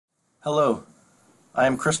Hello, I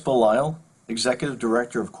am Chris Belisle, Executive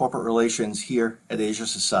Director of Corporate Relations here at Asia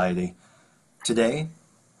Society. Today,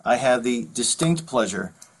 I have the distinct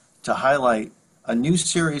pleasure to highlight a new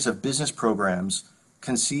series of business programs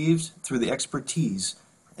conceived through the expertise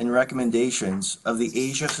and recommendations of the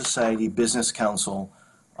Asia Society Business Council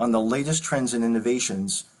on the latest trends and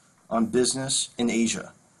innovations on business in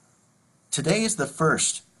Asia. Today is the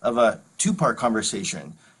first of a two-part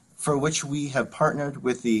conversation for which we have partnered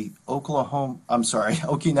with the Okinawa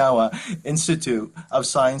Institute of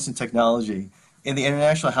Science and Technology in the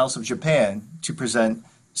International House of Japan to present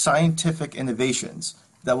scientific innovations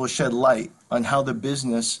that will shed light on how the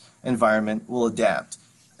business environment will adapt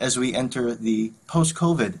as we enter the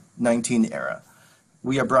post-COVID-19 era.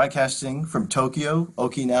 We are broadcasting from Tokyo,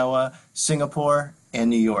 Okinawa, Singapore,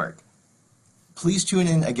 and New York. Please tune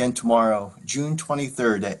in again tomorrow, June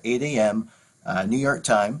 23rd at 8 a.m. New York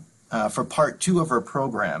time, for part 2 of our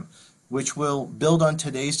program, which will build on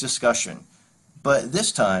today's discussion, but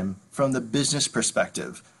this time from the business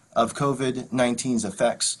perspective of COVID-19's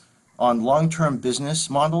effects on long-term business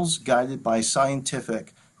models guided by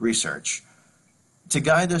scientific research. To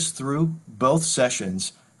guide us through both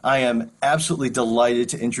sessions, I am absolutely delighted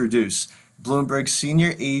to introduce Bloomberg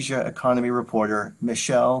Senior Asia Economy Reporter,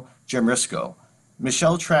 Michelle Jamrisko.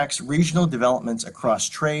 Michelle tracks regional developments across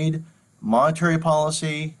trade, monetary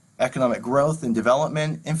policy, economic growth and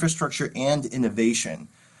development, infrastructure, and innovation.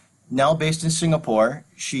 Now based in Singapore,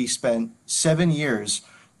 she spent 7 years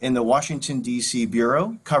in the Washington, D.C.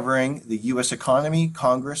 Bureau, covering the U.S. economy,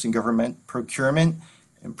 Congress, and government procurement.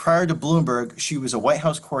 And prior to Bloomberg, she was a White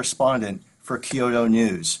House correspondent for Kyodo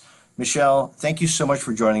News. Michelle, thank you so much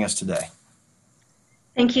for joining us today.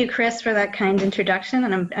 Thank you, Chris, for that kind introduction,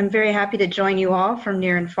 and I'm very happy to join you all from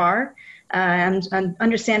near and far. I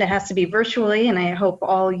understand it has to be virtually, and I hope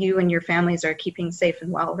all you and your families are keeping safe and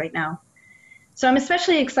well right now. So I'm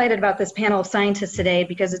especially excited about this panel of scientists today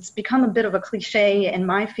because it's become a bit of a cliche in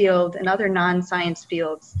my field and other non-science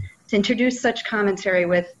fields to introduce such commentary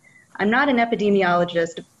with, I'm not an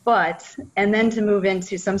epidemiologist, but, and then to move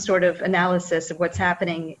into some sort of analysis of what's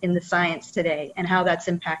happening in the science today and how that's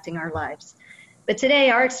impacting our lives. But today,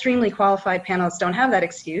 our extremely qualified panelists don't have that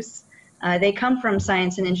excuse. They come from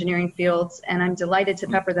science and engineering fields, and I'm delighted to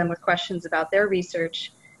pepper them with questions about their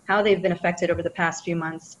research, how they've been affected over the past few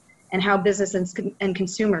months, and how business and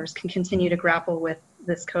consumers can continue to grapple with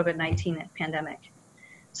this COVID-19 pandemic.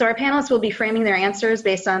 So our panelists will be framing their answers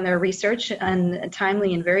based on their research, and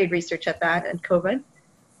timely and varied research at that, and COVID.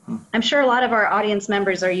 I'm sure a lot of our audience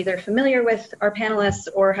members are either familiar with our panelists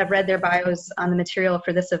or have read their bios on the material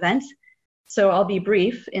for this event. So I'll be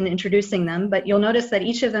brief in introducing them, but you'll notice that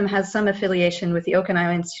each of them has some affiliation with the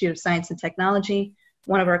Okinawa Institute of Science and Technology,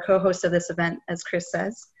 one of our co-hosts of this event, as Chris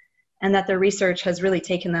says, and that their research has really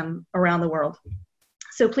taken them around the world.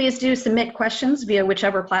 So please do submit questions via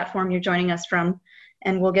whichever platform you're joining us from,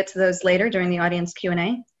 and we'll get to those later during the audience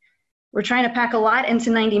Q&A. We're trying to pack a lot into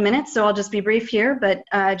 90 minutes, so I'll just be brief here, but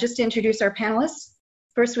just to introduce our panelists.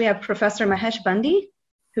 First, we have Professor Mahesh Bandi,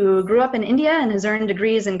 who grew up in India and has earned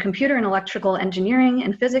degrees in computer and electrical engineering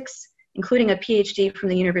and physics, including a PhD from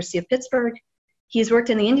the University of Pittsburgh. He's worked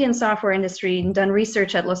in the Indian software industry and done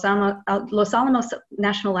research at Los Alamos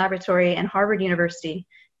National Laboratory and Harvard University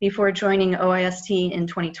before joining OIST in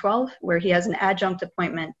 2012, where he has an adjunct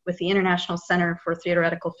appointment with the International Center for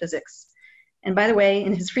Theoretical Physics. And by the way,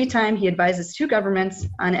 in his free time, he advises 2 governments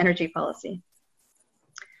on energy policy.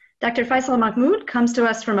 Dr. Faisal Mahmood comes to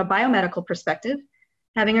us from a biomedical perspective,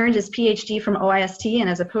 having earned his PhD from OIST and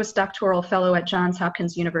as a postdoctoral fellow at Johns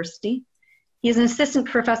Hopkins University. He is an assistant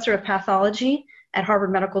professor of pathology at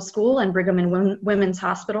Harvard Medical School and Brigham and Women's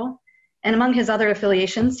Hospital. And among his other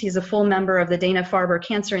affiliations, he's a full member of the Dana-Farber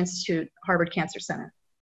Cancer Institute, Harvard Cancer Center.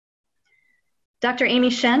 Dr. Amy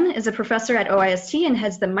Shen is a professor at OIST and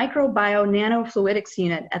heads the Microbio Nanofluidics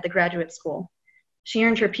Unit at the Graduate School. She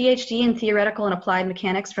earned her PhD in theoretical and applied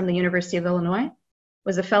mechanics from the University of Illinois,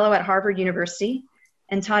 was a fellow at Harvard University,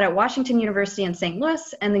 and taught at Washington University in St.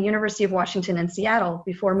 Louis and the University of Washington in Seattle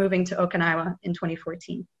before moving to Okinawa in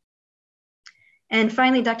 2014. And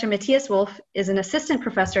finally, Dr. Matthias Wolf is an assistant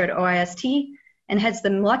professor at OIST and heads the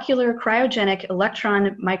Molecular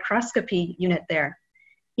Cryo-Electron Microscopy Unit there.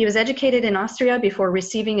 He was educated in Austria before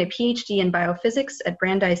receiving a PhD in biophysics at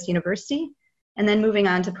Brandeis University, and then moving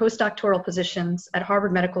on to postdoctoral positions at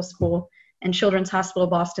Harvard Medical School and Children's Hospital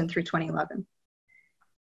Boston through 2011.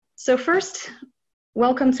 So first,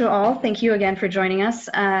 welcome to all. Thank you again for joining us.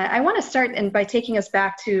 I want to start by taking us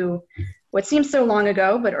back to what seems so long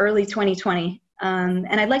ago, but early 2020. And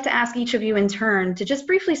I'd like to ask each of you in turn to just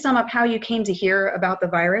briefly sum up how you came to hear about the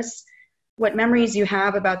virus, what memories you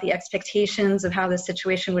have about the expectations of how this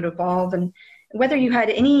situation would evolve, and whether you had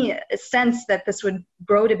any sense that this would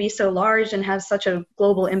grow to be so large and have such a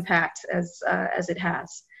global impact as it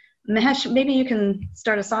has. Mahesh, maybe you can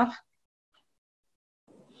start us off.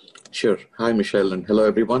 Sure. Hi, Michelle, and hello,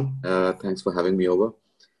 everyone. Thanks for having me over.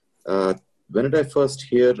 When did I first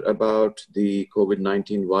hear about the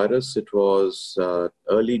COVID-19 virus? It was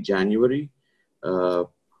early January,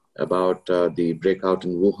 about the breakout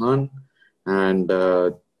in Wuhan. And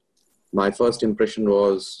my first impression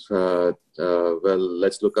was, well,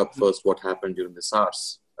 let's look up first what happened during the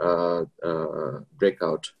SARS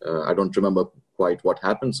breakout. I don't remember quite what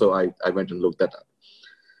happened, so I went and looked that up.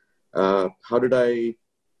 How did I...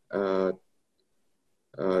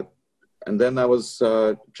 and then I was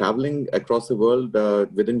traveling across the world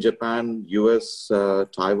within Japan, US,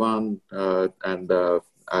 Taiwan, and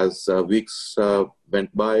as weeks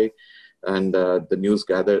went by and the news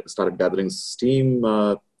started gathering steam,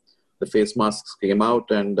 the face masks came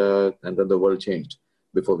out, and then the world changed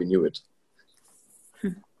before we knew it.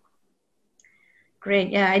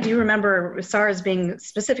 Great. Yeah, I do remember SARS being a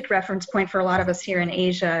specific reference point for a lot of us here in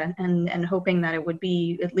Asia, and hoping that it would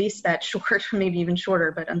be at least that short, maybe even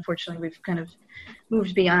shorter, but unfortunately we've kind of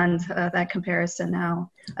moved beyond that comparison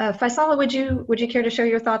now. Faisal, would you care to share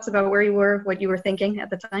your thoughts about where you were, what you were thinking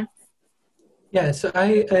at the time? Yeah, so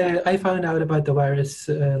I found out about the virus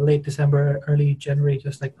late December, early January,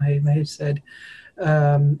 just like Mahesh said.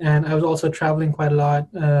 And I was also traveling quite a lot.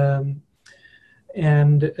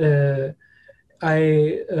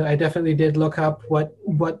 I definitely did look up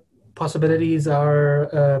what possibilities are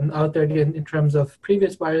out there in terms of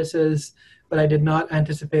previous viruses, but I did not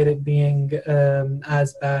anticipate it being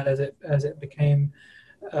as bad as it became.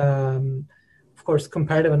 Of course,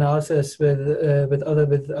 comparative analysis with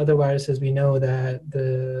other viruses, we know that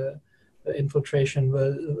the infiltration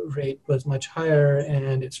rate was much higher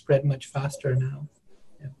and it spread much faster now.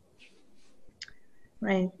 Yeah.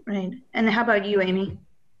 Right. And how about you, Amy?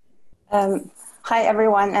 Hi,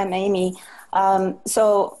 everyone. I'm Amy.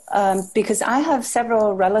 Because I have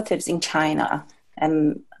several relatives in China,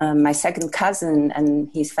 and my second cousin and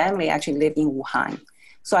his family actually live in Wuhan.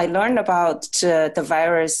 So I learned about the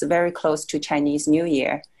virus very close to Chinese New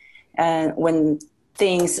Year, and when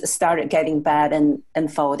things started getting bad and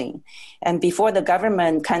unfolding. And before the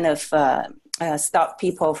government kind of stopped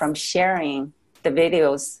people from sharing the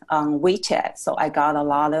videos on WeChat, so I got a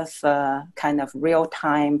lot of kind of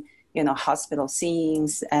real-time hospital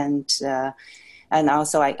scenes, and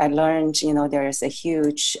also I learned, there is a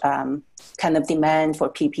huge kind of demand for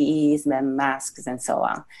PPEs and masks and so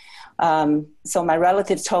on. So my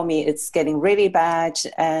relatives told me it's getting really bad,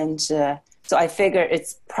 and so I figured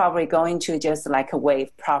it's probably going to just like a wave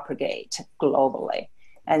propagate globally.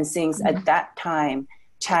 And since at that time,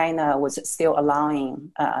 China was still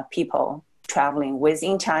allowing people traveling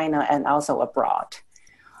within China and also abroad.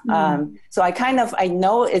 So I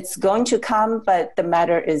know it's going to come, but the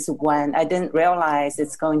matter is when. I didn't realize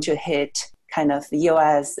it's going to hit kind of the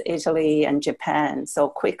US, Italy, and Japan so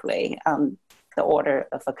quickly, the order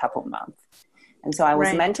of a couple months. And so I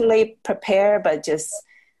was mentally prepared, but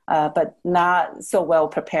not so well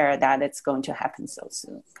prepared that it's going to happen so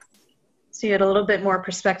soon. So you had a little bit more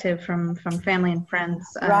perspective from family and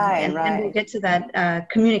friends. And we'll get to that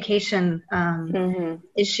communication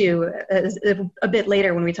issue a bit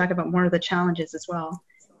later when we talk about more of the challenges as well.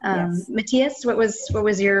 Yes. Matthias, what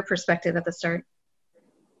was your perspective at the start?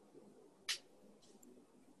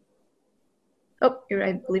 Oh,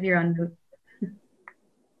 I believe you're on mute.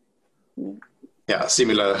 Yeah,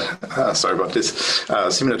 similar. Sorry about this.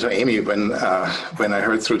 Similar to Amy, when I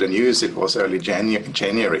heard through the news, it was early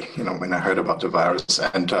January. When I heard about the virus,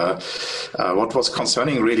 and what was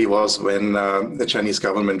concerning really was when the Chinese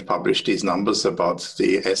government published these numbers about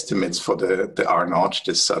the estimates for the R0,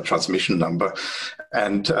 this transmission number,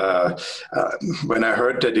 and when I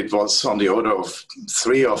heard that it was on the order of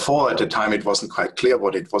 3 or 4 at the time, it wasn't quite clear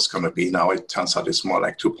what it was going to be. Now it turns out it's more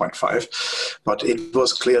like 2.5, but it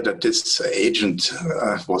was clear that this agent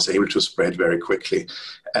was able to spread very quickly.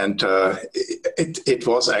 And it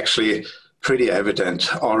was actually pretty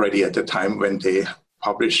evident already at the time when they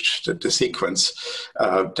published the sequence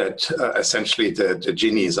that essentially the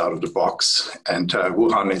genie is out of the box, and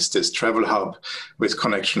Wuhan is this travel hub with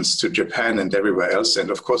connections to Japan and everywhere else. And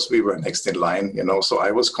of course we were next in line, so I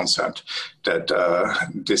was concerned that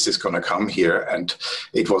this is going to come here, and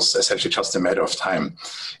it was essentially just a matter of time.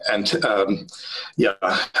 And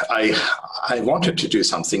I wanted to do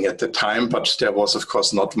something at the time, but there was of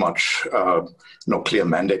course not much no clear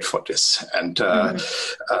mandate for this. And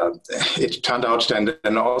it turned out then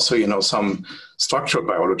and then also, some structural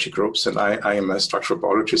biology groups. And I am a structural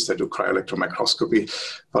biologist. I do cryo-electron microscopy,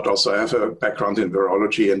 but also I have a background in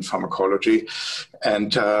virology and pharmacology.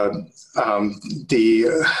 And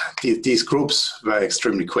these groups were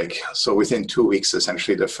extremely quick. So within 2 weeks,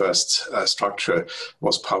 essentially, the first structure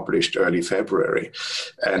was published early February.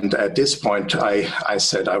 And at this point, I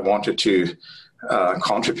said I wanted to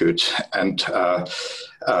contribute. And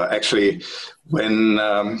actually, when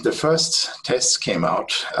the first tests came out,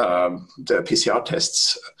 the PCR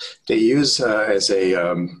tests, they use as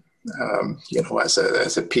a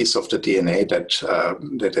piece of the DNA that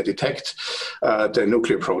they detect the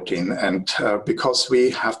nucleoprotein. And because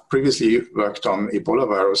we have previously worked on Ebola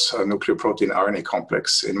virus nucleoprotein RNA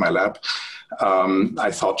complex in my lab,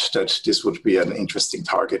 I thought that this would be an interesting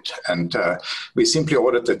target. And we simply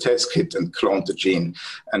ordered the test kit and cloned the gene.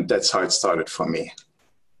 And that's how it started for me.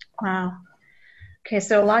 Wow. Okay,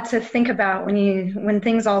 so a lot to think about when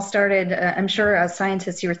things all started. I'm sure as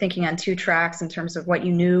scientists you were thinking on two tracks in terms of what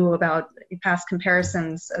you knew about past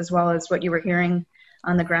comparisons, as well as what you were hearing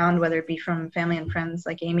on the ground, whether it be from family and friends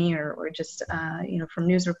like Amy, or just from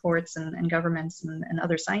news reports and governments and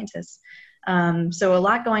other scientists. So a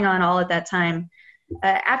lot going on all at that time.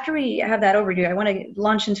 After we have that overview, I want to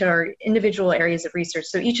launch into our individual areas of research.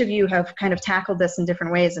 So each of you have kind of tackled this in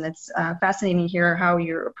different ways, and it's fascinating to hear how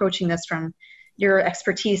you're approaching this from your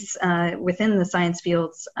expertise within the science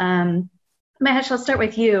fields. Mahesh, let's start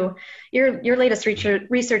with you. Your latest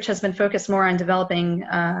research has been focused more on developing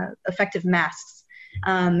effective masks.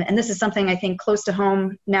 And this is something I think close to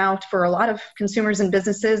home now for a lot of consumers and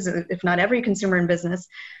businesses, if not every consumer in business.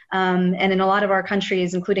 And in a lot of our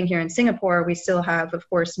countries, including here in Singapore, we still have, of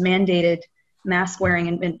course, mandated mask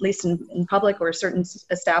wearing, at least in public or certain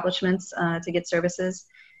establishments to get services.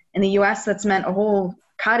 In the US, that's meant a whole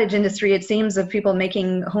cottage industry, it seems, of people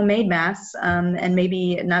making homemade masks, and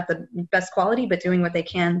maybe not the best quality, but doing what they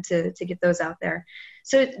can to get those out there.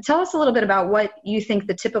 So tell us a little bit about what you think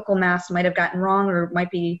the typical mask might have gotten wrong, or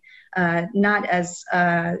might be not as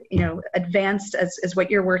advanced as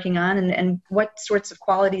what you're working on, and what sorts of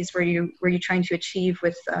qualities were you trying to achieve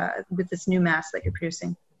with this new mask that you're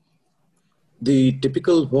producing? The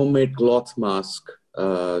typical homemade cloth mask,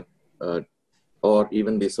 or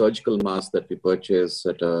even the surgical mask that we purchase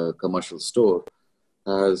at a commercial store,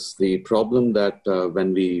 has the problem that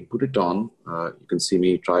when we put it on, you can see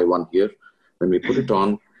me try one here. When we put it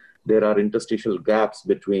on, there are interstitial gaps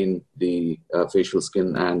between the facial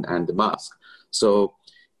skin and the mask. So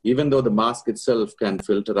even though the mask itself can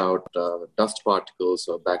filter out dust particles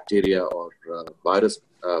or bacteria or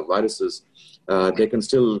viruses, they can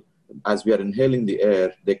still, as we are inhaling the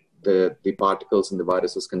air, the particles and the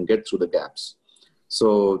viruses can get through the gaps.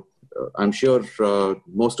 So I'm sure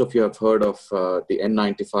most of you have heard of the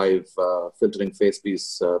N95 filtering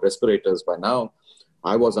facepiece respirators by now.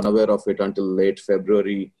 I was unaware of it until late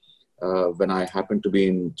February when I happened to be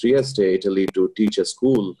in Trieste, Italy, to teach a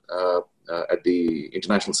school at the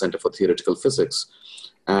International Center for Theoretical Physics.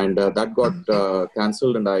 And that got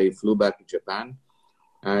canceled, and I flew back to Japan,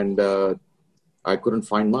 and I couldn't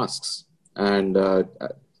find masks. And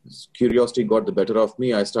curiosity got the better of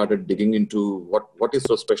me. I started digging into what is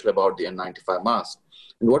so special about the N95 mask.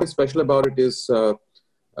 And what is special about it is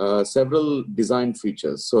several design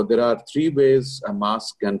features. So there are three ways a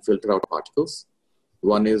mask can filter out particles.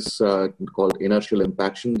 One is called inertial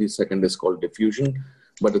impaction. The second is called diffusion.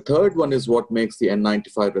 But the third one is what makes the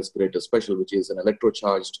N95 respirator special, which is an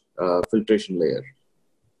electrocharged filtration layer.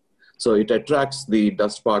 So it attracts the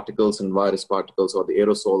dust particles and virus particles, or the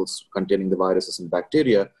aerosols containing the viruses and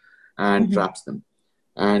bacteria, and traps them.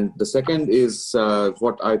 And the second is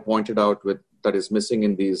what I pointed out that is missing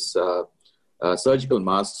in these surgical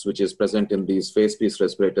masks, which is present in these facepiece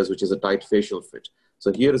respirators, which is a tight facial fit.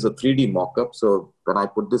 So here is a 3D mock-up. So when I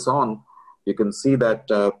put this on, you can see that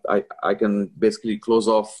I can basically close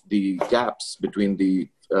off the gaps between the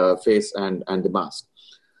face and the mask.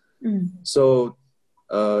 So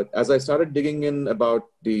as I started digging in about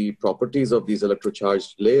the properties of these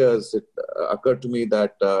electrocharged layers, it occurred to me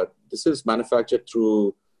that this is manufactured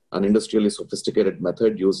through an industrially sophisticated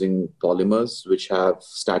method using polymers which have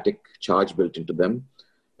static charge built into them.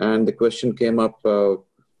 And the question came up,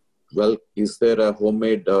 well, is there a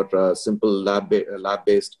homemade or a simple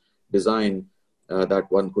lab-based design that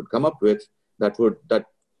one could come up with that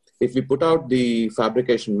if we put out the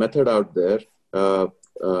fabrication method out there,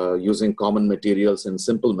 using common materials and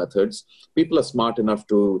simple methods, people are smart enough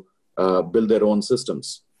to build their own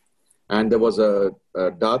systems. And there was a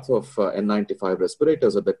dearth of N95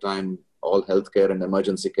 respirators at the time. All healthcare and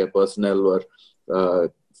emergency care personnel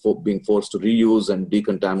were being forced to reuse and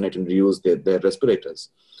decontaminate and reuse their respirators.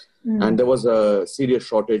 And there was a serious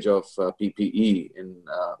shortage of PPE in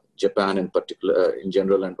Japan in particular, in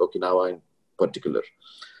general, and Okinawa in particular.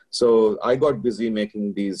 So I got busy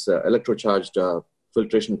making these electrocharged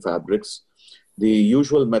filtration fabrics. The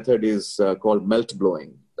usual method is called melt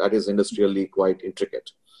blowing. That is industrially quite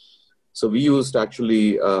intricate. So we used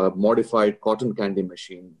actually a modified cotton candy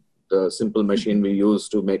machine, the simple machine we use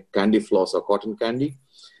to make candy floss or cotton candy.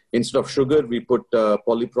 Instead of sugar, we put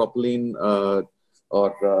polypropylene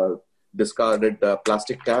or discarded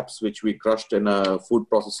plastic caps, which we crushed in a food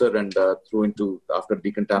processor and threw into, after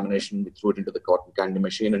decontamination, we threw it into the cotton candy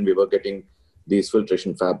machine, and we were getting these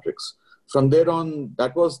filtration fabrics. From there on,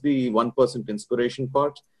 that was the 1% inspiration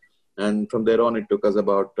part. And from there on, it took us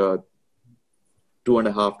about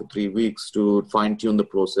 2.5 to 3 weeks to fine tune the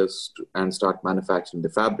process and start manufacturing the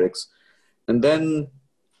fabrics. And then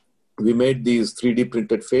we made these 3D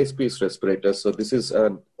printed face piece respirators. So this is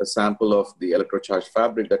a sample of the electrocharged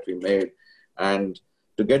fabric that we made. And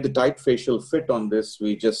to get the tight facial fit on this,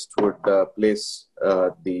 we just would place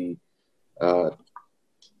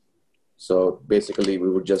so basically we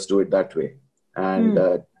would just do it that way and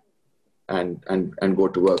go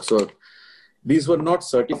to work. So these were not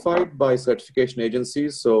certified by certification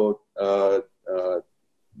agencies. So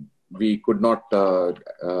we could not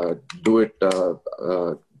do it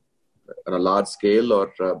on a large scale,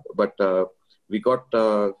 but we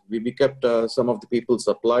kept some of the people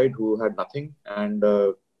supplied who had nothing, and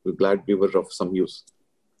we're glad we were of some use.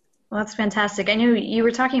 Well, that's fantastic. I know you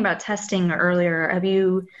were talking about testing earlier.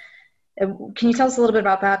 Can you tell us a little bit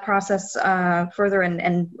about that process further,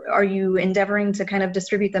 and are you endeavoring to kind of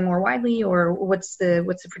distribute them more widely, or what's the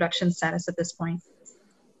production status at this point?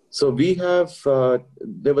 So we have,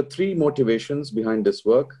 there were 3 motivations behind this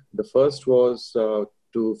work. The first was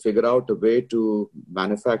to figure out a way to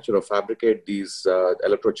manufacture or fabricate these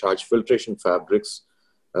electrocharged filtration fabrics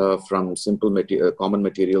from common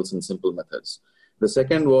materials and simple methods. The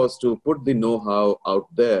second was to put the know-how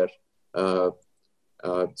out there.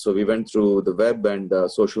 So we went through the web and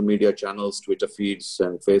social media channels, Twitter feeds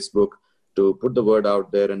and Facebook, to put the word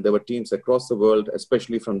out there. And there were teams across the world,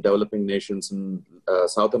 especially from developing nations in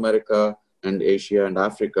South America and Asia and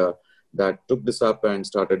Africa, that took this up and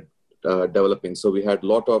started developing. So we had a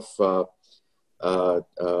lot of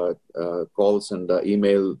calls and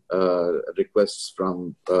email requests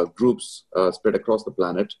from groups spread across the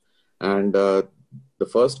planet. And the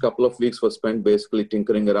first couple of weeks were spent basically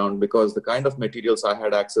tinkering around, because the kind of materials I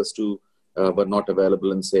had access to were not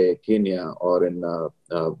available in, say, Kenya or in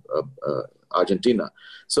Argentina.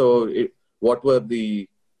 So what were the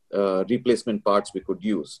replacement parts we could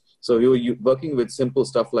use? So we were working with simple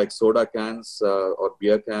stuff like soda cans or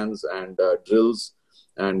beer cans and drills,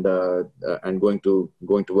 and going to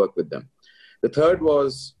work with them. The third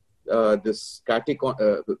was this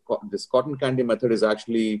cotton candy method is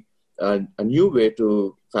actually a new way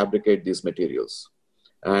to fabricate these materials.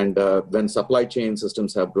 And when supply chain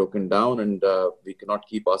systems have broken down and we cannot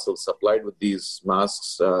keep ourselves supplied with these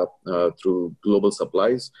masks through global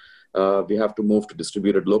supplies, we have to move to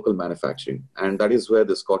distributed local manufacturing. And that is where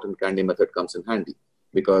this cotton candy method comes in handy,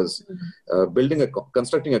 because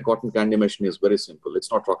constructing a cotton candy machine is very simple. It's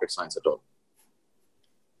not rocket science at all.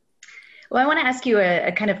 Well, I want to ask you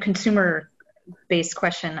a kind of consumer-based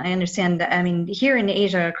question. I understand, I mean, here in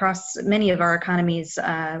Asia, across many of our economies,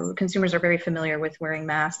 consumers are very familiar with wearing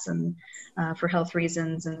masks and for health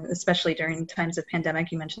reasons, and especially during times of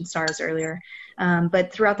pandemic. You mentioned SARS earlier.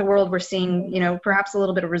 But throughout the world, we're seeing, perhaps a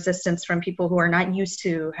little bit of resistance from people who are not used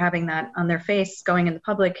to having that on their face, going in the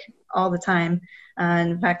public all the time.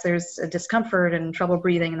 In fact, there's a discomfort and trouble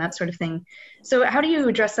breathing and that sort of thing. So how do you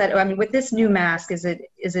address that? I mean, with this new mask, is it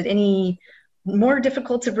any more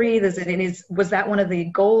difficult to breathe? Was that one of the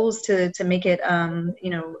goals to make it,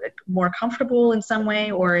 more comfortable in some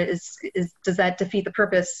way, or does that defeat the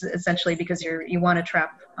purpose essentially because you want to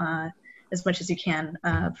trap as much as you can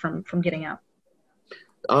from getting out?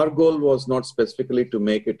 Our goal was not specifically to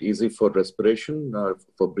make it easy for respiration,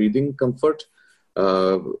 for breathing comfort.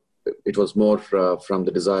 It was more from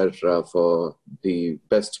the desire for the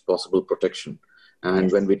best possible protection. And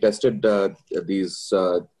yes, when we tested these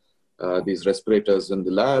respirators in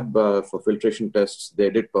the lab for filtration tests,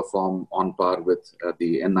 they did perform on par with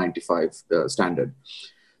the N95 standard.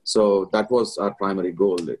 So that was our primary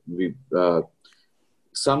goal.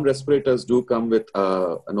 Some respirators do come with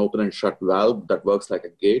an open and shut valve that works like a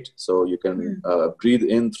gate. So you can breathe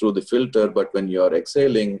in through the filter, but when you're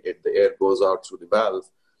exhaling, the air goes out through the valve.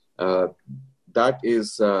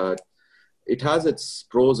 It has its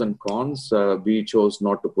pros and cons. We chose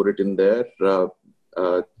not to put it in there.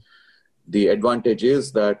 the advantage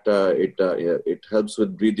is that it helps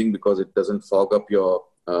with breathing because it doesn't fog up your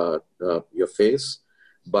face.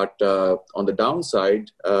 But on the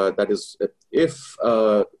downside, that is, if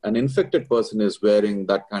an infected person is wearing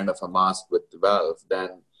that kind of a mask with the valve,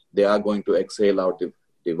 then they are going to exhale out the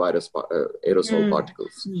virus aerosol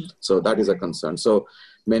particles. So that is a concern. So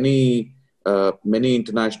many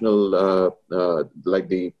international, like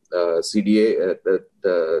the CDA,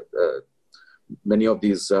 many of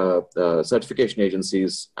these certification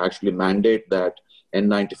agencies actually mandate that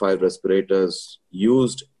N95 respirators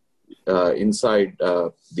used inside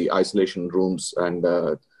the isolation rooms and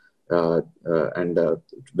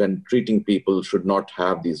when treating people should not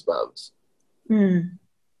have these valves.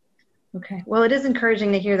 Okay. Well, it is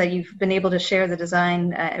encouraging to hear that you've been able to share the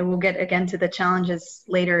design. And we'll get again to the challenges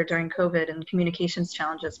later during COVID and communications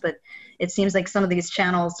challenges, but it seems like some of these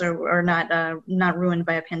channels are not ruined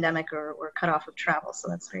by a pandemic or cut off of travel. So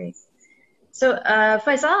that's great. So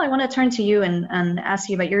Faisal, I want to turn to you and ask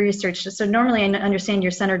you about your research. So normally I understand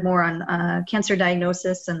you're centered more on cancer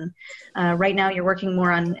diagnosis, and right now you're working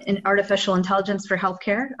more on artificial intelligence for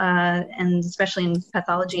healthcare, and especially in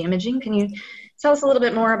pathology imaging. Can you tell us a little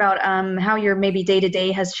bit more about how your maybe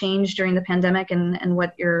day-to-day has changed during the pandemic and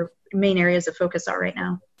what your main areas of focus are right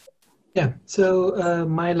now? Yeah, so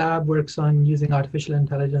my lab works on using artificial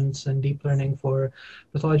intelligence and deep learning for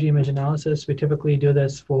pathology image analysis. We typically do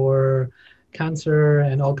this for cancer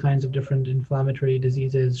and all kinds of different inflammatory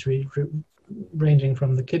diseases, ranging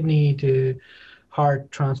from the kidney to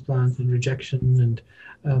heart transplants and rejection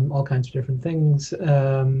and all kinds of different things.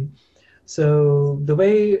 So the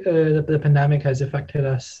way the pandemic has affected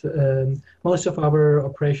us, most of our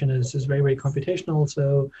operation is very, very computational.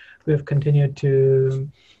 So we've continued to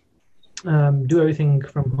do everything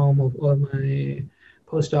from home. All my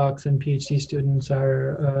postdocs and PhD students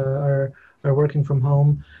are working from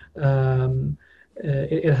home.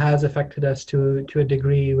 It has affected us to a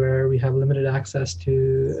degree where we have limited access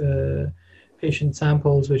to patient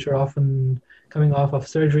samples, which are often coming off of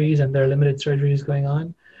surgeries, and there are limited surgeries going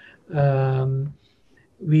on.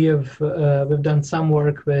 We've done some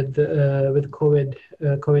work with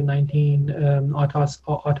COVID-19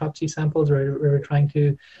 autopsy samples, where we're trying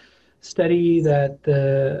to study that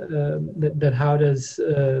how does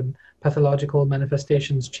pathological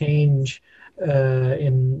manifestations change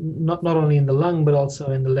in not only in the lung but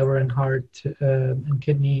also in the liver and heart and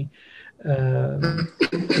kidney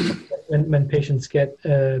when patients get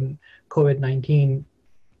COVID-19,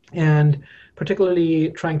 and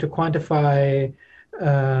particularly trying to quantify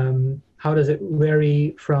how does it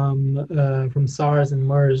vary from SARS and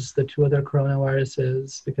MERS, the two other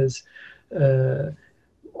coronaviruses, because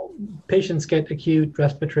patients get acute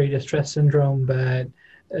respiratory distress syndrome, but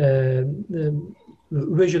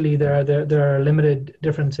visually there are limited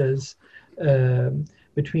differences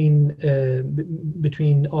between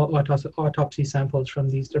autopsy samples from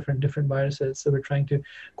these different viruses. So we're trying to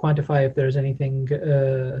quantify if there's anything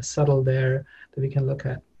subtle there that we can look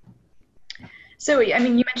at. So, I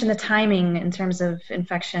mean, you mentioned the timing in terms of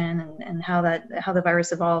infection and how the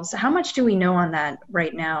virus evolves. How much do we know on that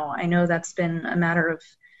right now? I know that's been a matter of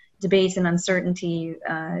debate and uncertainty,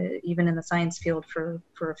 even in the science field for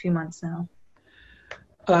a few months now.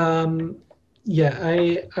 Yeah,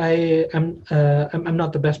 I'm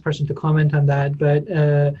not the best person to comment on that, but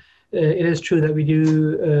it is true that we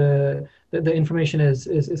do the information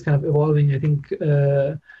is kind of evolving. I think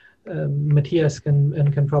Matthias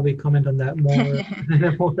can probably comment on that more in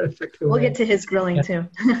a more effective way. We'll get to his grilling too.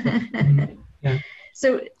 Yeah.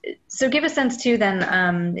 So give a sense too. Then,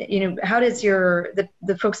 how does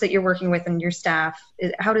the folks that you're working with and your staff,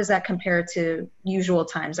 how does that compare to usual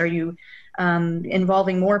times? Are you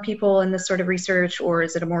involving more people in this sort of research, or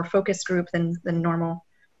is it a more focused group than normal?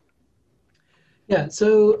 Yeah.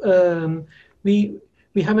 So we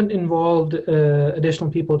haven't involved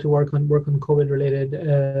additional people to work on COVID related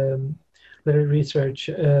research.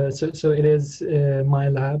 So it is my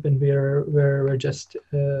lab, and we're just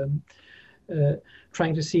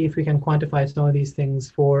trying to see if we can quantify some of these things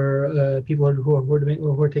for people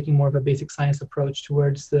who are taking more of a basic science approach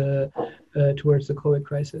towards the COVID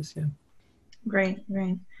crisis. Yeah. Great.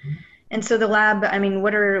 And so the lab, I mean,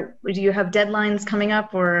 do you have deadlines coming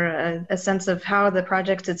up, or a sense of how the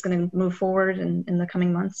project is going to move forward in the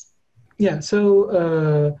coming months? Yeah,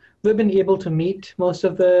 so we've been able to meet most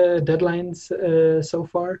of the deadlines so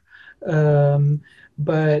far,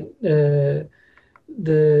 but the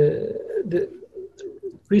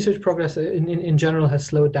research progress in general has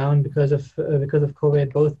slowed down because of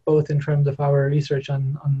COVID, both in terms of our research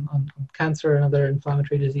on cancer and other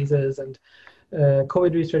inflammatory diseases, and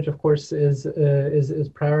COVID research, of course, is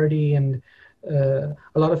priority, and a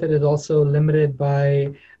lot of it is also limited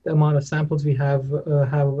by the amount of samples we have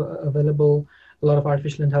available. A lot of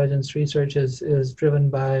artificial intelligence research is driven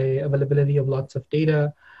by availability of lots of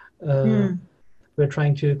data. We're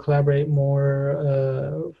trying to collaborate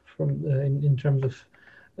more in terms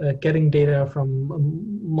of getting data from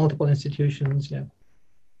multiple institutions. Yeah.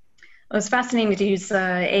 Well, it's fascinating to use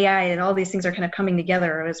AI, and all these things are kind of coming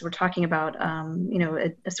together as we're talking about,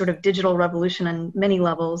 a sort of digital revolution on many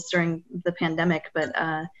levels during the pandemic, but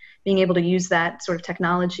being able to use that sort of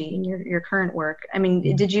technology in your current work. I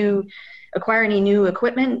mean, did you acquire any new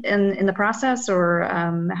equipment in the process, or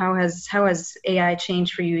how has AI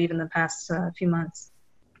changed for you even the past few months?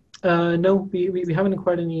 No, we haven't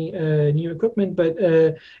acquired any new equipment, but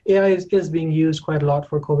AI is being used quite a lot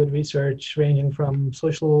for COVID research, ranging from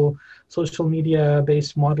social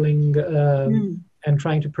media-based modeling and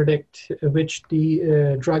trying to predict which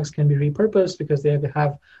drugs can be repurposed, because they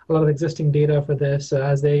have a lot of existing data for this.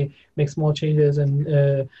 As they make small changes and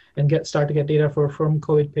start to get data from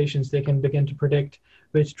COVID patients, they can begin to predict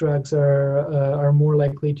which drugs are more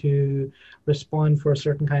likely to respond for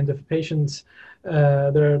certain kinds of patients.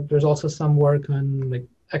 There's also some work on like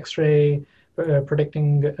X-ray,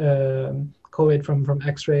 predicting COVID from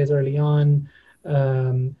X-rays early on,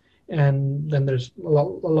 and then there's a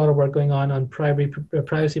lot of work going on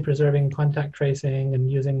privacy-preserving contact tracing and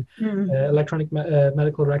using electronic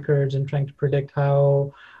medical records and trying to predict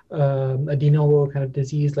how a de novo kind of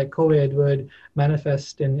disease like COVID would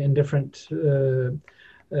manifest in different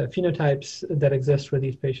phenotypes that exist for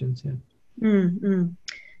these patients. Yeah.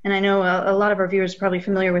 And I know a lot of our viewers are probably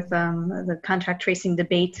familiar with the contact tracing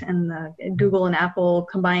debate and Google and Apple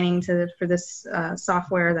combining for this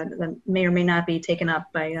software that may or may not be taken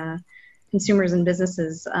up by consumers and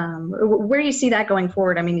businesses. Where do you see that going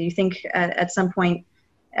forward? I mean, do you think at some point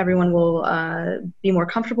everyone will be more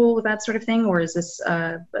comfortable with that sort of thing, or is this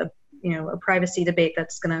a privacy debate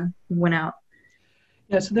that's going to win out?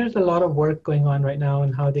 Yeah, so there's a lot of work going on right now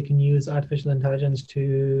on how they can use artificial intelligence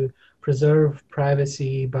to preserve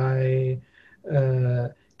privacy by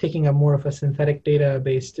taking a more of a synthetic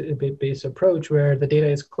data-based approach, where the data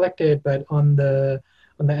is collected, but on the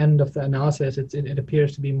end of the analysis, it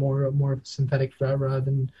appears to be more of a synthetic rather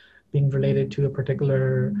than being related to a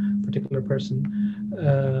particular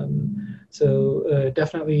person. So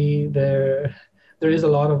definitely there is a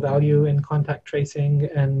lot of value in contact tracing,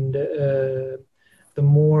 and the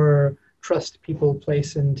more trust people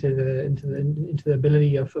place into the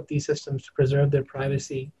ability of these systems to preserve their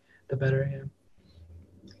privacy, the better.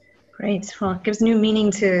 Yeah. Great. Well, it gives new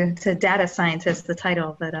meaning to data scientist, the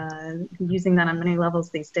title, but using that on many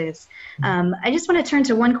levels these days. I just want to turn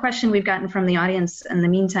to one question we've gotten from the audience in the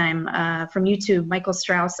meantime. From YouTube, Michael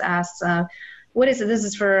Strauss asks, this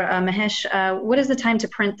is for Mahesh, what is the time to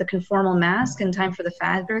print the conformal mask and time for the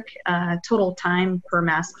fabric, total time per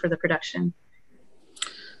mask for the production?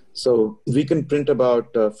 So we can print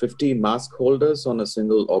about 50 mask holders on a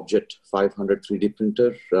single Objet 500 3D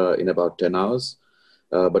printer in about 10 hours.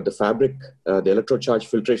 But the fabric, the electrocharge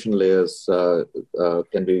filtration layers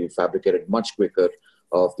can be fabricated much quicker,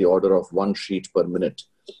 of the order of 1 sheet per minute.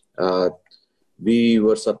 We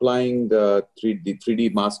were supplying the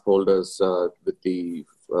 3D mask holders with the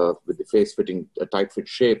face-fitting, tight-fit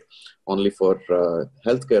shape only for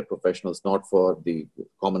healthcare professionals, not for the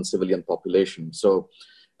common civilian population. So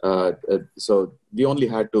we only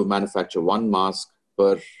had to manufacture 1 mask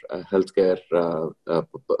per healthcare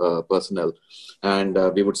personnel, and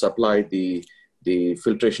we would supply the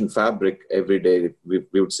filtration fabric every day. We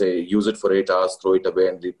would say use it for 8 hours, throw it away,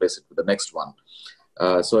 and replace it with the next one.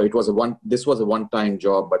 So this was a one-time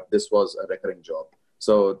job, but this was a recurring job.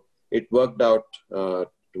 So it worked out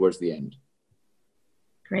towards the end.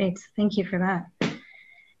 Great, thank you for that.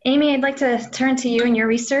 Amy, I'd like to turn to you and your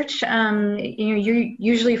research. You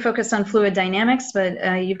usually focus on fluid dynamics,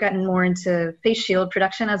 but you've gotten more into face shield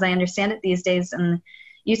production, as I understand it, these days. And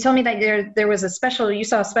you told me that you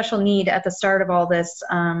saw a special need at the start of all this,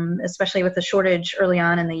 especially with the shortage early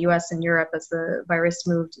on in the US and Europe as the virus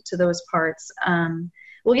moved to those parts.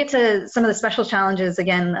 We'll get to some of the special challenges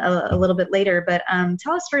again a little bit later, but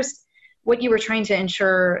tell us first what you were trying to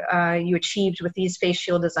ensure you achieved with these face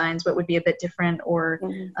shield designs. What would be a bit different, or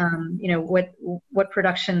what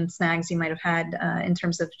production snags you might have had in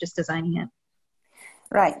terms of just designing it?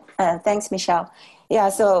 Right. Thanks, Michelle. Yeah.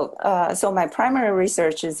 So my primary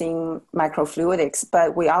research is in microfluidics,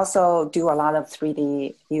 but we also do a lot of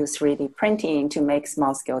 3D printing to make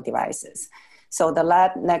small scale devices. So the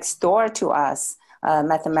lab next door to us,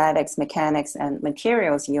 Mathematics, Mechanics, and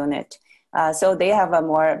Materials Unit, So they have a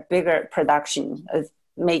more bigger production of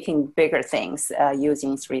making bigger things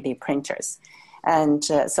using 3D printers. And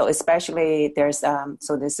so especially there's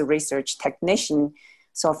this research technician,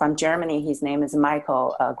 so from Germany, his name is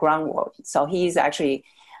Michael Grunwald. So he's actually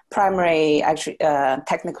technically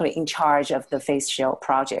in charge of the face shield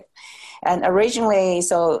project. And originally,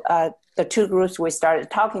 so the two groups, we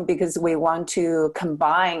started talking because we want to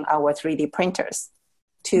combine our 3D printers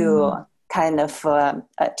to kind of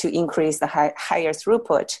to increase the higher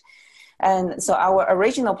throughput. And so our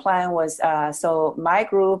original plan was, so my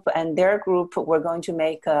group and their group were going to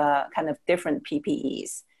make kind of different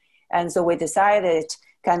PPEs. And so we decided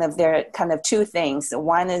there are kind of two things.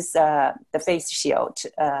 One is the face shield.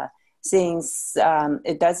 Since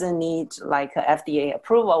it doesn't need like a FDA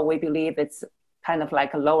approval, we believe it's kind of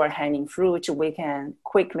like a lower hanging fruit. We can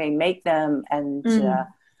quickly make them and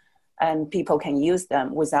people can use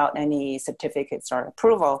them without any certificates or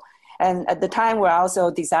approval. And at the time, we're also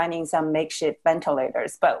designing some makeshift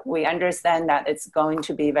ventilators, but we understand that it's going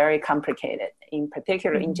to be very complicated. In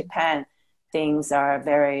particular, in Japan, things are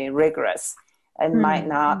very rigorous and might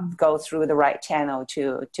not go through the right channel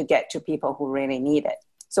to get to people who really need it.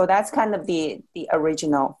 So that's kind of the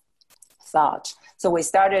original thought. So we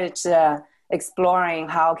started exploring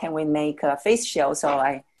how can we make a face shield.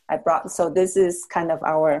 So so this is kind of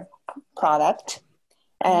our product.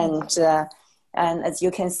 And as you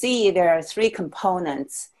can see, there are three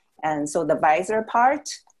components. And so the visor part,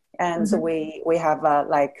 and so we have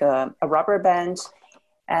a rubber band.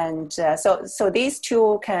 And so these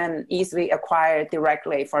two can easily acquire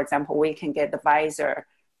directly. For example, we can get the visor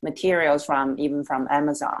materials even from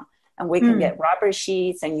Amazon. And we can get rubber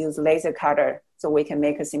sheets and use laser cutter so we can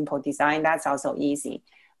make a simple design. That's also easy.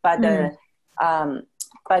 But the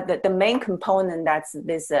main component, that's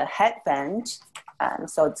this headband.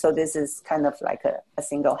 So this is kind of like a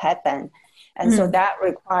single headband. And so that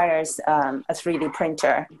requires a 3D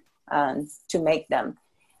printer to make them.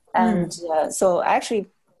 And so actually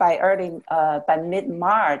by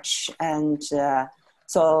mid-March, and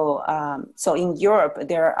so in Europe,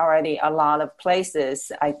 there are already a lot of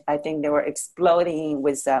places, I think they were exploding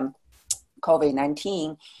with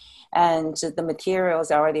COVID-19, and the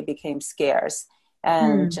materials already became scarce.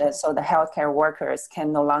 And so the healthcare workers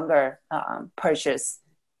can no longer purchase,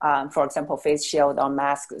 for example, face shield or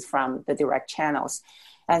masks from the direct channels.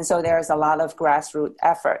 And so there's a lot of grassroots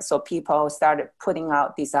effort. So people started putting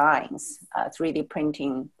out designs, 3D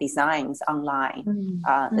printing designs online,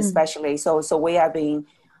 especially. So we have been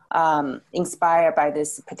inspired by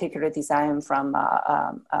this particular design from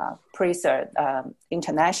Preser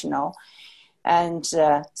International. And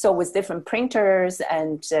so with different printers,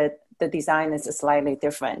 and the design is slightly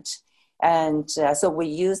different. And so we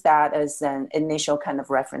use that as an initial kind of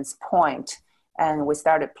reference point. And we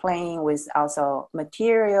started playing with also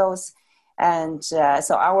materials. And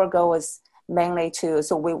so our goal was mainly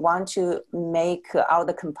so we want to make all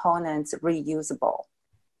the components reusable.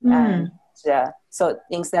 And so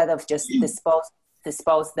instead of just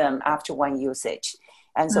dispose them after one usage.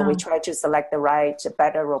 And so we try to select the right,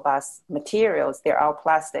 better, robust materials. They're all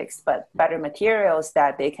plastics, but better materials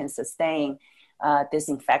that they can sustain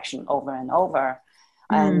disinfection over and over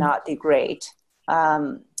and not degrade.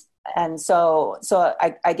 And so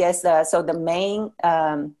I guess, so the main,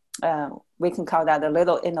 we can call that a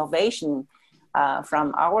little innovation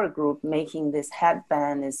from our group making this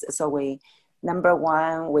headband is, so number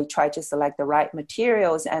one, we try to select the right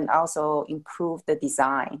materials and also improve the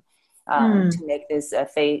design to make this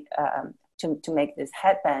to make this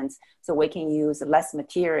headbands, so we can use less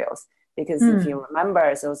materials. Because if you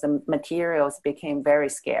remember, so the materials became very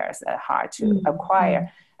scarce, hard to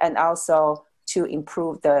acquire, and also to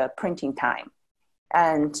improve the printing time.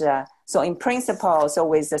 And so in principle, so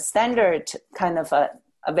with the standard kind of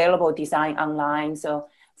available design online, so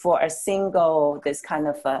for a single, this kind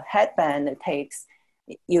of a headband, it takes,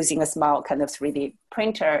 using a small kind of 3D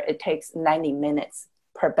printer, it takes 90 minutes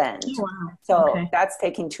per band. Oh, wow. So that's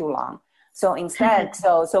taking too long. So instead,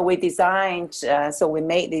 so we designed, so we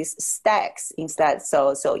made these stacks instead.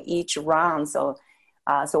 So each round, so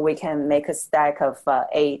we can make a stack of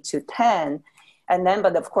 8 to 10. And then,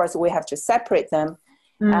 but of course, we have to separate them.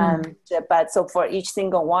 But so for each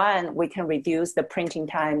single one, we can reduce the printing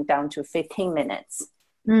time down to 15 minutes.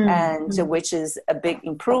 And which is a big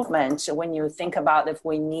improvement when you think about if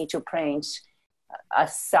we need to print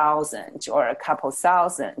 1,000 or a couple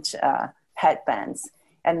thousand headbands,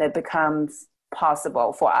 and it becomes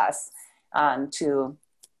possible for us to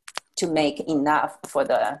make enough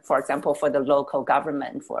for example, for the local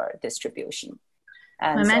government for distribution.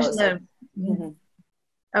 And I imagine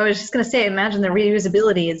I was just going to say, imagine the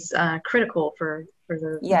reusability is critical for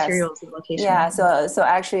the materials and location. Yeah, so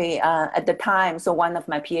actually at the time, so one of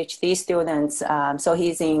my PhD students, so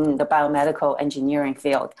he's in the biomedical engineering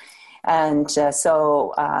field. And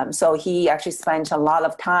so he actually spent a lot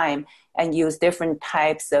of time and used different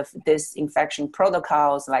types of disinfection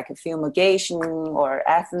protocols like fumigation or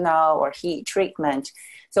ethanol or heat treatment.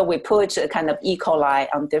 So we put a kind of E. coli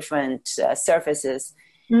on different surfaces.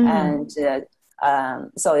 And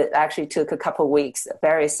so it actually took a couple of weeks,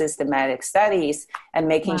 very systematic studies and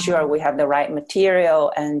making sure we have the right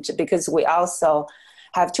material. And because we also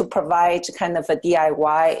have to provide kind of a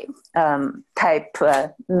DIY type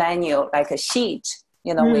manual, like a sheet,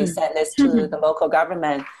 we send this to the local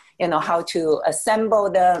government, how to assemble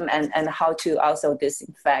them and how to also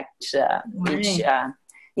disinfect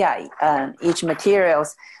each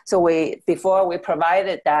materials. So before we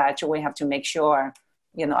provided that, we have to make sure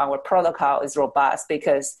our protocol is robust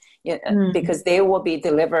because they will be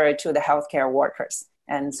delivered to the healthcare workers.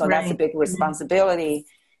 And so that's a big responsibility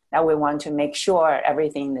that we want to make sure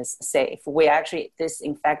everything is safe. We actually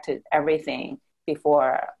disinfected everything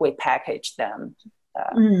before we packaged them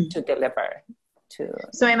to deliver.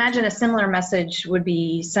 So I imagine a similar message would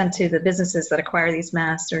be sent to the businesses that acquire these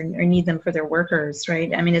masks or need them for their workers,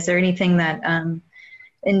 right? I mean, is there anything that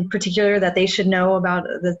in particular that they should know about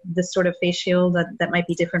this sort of face shield that might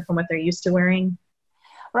be different from what they're used to wearing?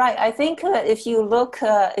 Right. I think if you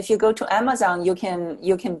go to Amazon, you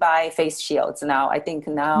can buy face shields now. I think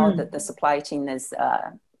now that the supply chain is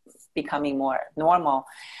becoming more normal,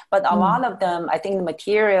 but a lot of them, I think the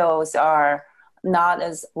materials are not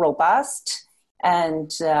as robust.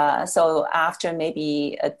 And so after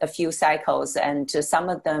maybe a few cycles, and some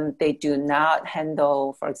of them, they do not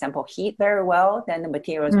handle, for example, heat very well than the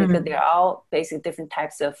materials because they're all basically different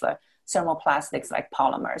types of thermoplastics like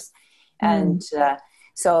polymers. And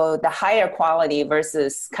so the higher quality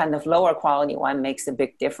versus kind of lower quality one makes a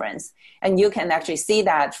big difference. And you can actually see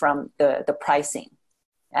that from the pricing.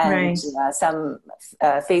 And some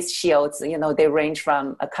face shields, they range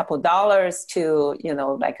from a couple dollars to,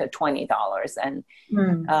 like $20.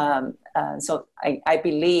 And so I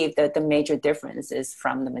believe that the major difference is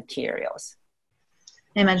from the materials.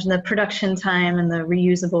 I imagine the production time and the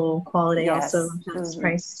reusable quality also has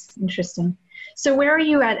price. Interesting. So where are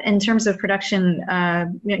you at in terms of production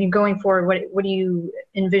going forward? What do you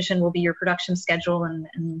envision will be your production schedule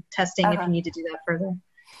and testing if you need to do that further?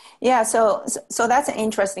 Yeah, so that's an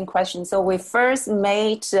interesting question. So we first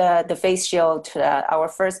made the face shield, our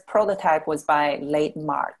first prototype was by late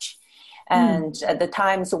March. And at the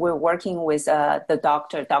time, so we're working with the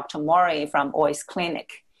Dr. Mori from OIST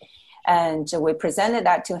Clinic. And we presented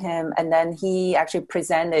that to him, and then he actually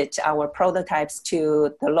presented our prototypes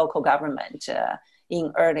to the local government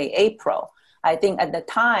in early April. I think at the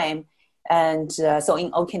time, and so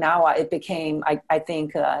in Okinawa, it became, I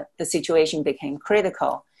think the situation became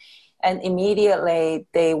critical. And immediately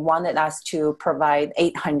they wanted us to provide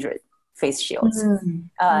 800 face shields.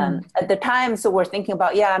 At the time, so we're thinking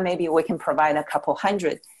about, maybe we can provide a couple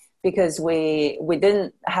hundred because we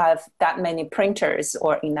didn't have that many printers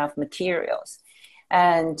or enough materials.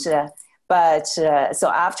 And so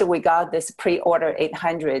after we got this pre-order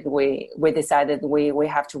 800, we decided we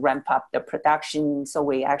have to ramp up the production. So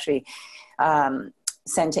we actually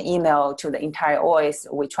sent an email to the entire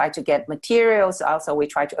OIST. We tried to get materials. Also, we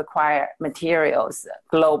tried to acquire materials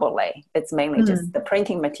globally. It's mainly just the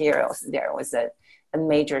printing materials. There was a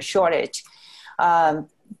major shortage.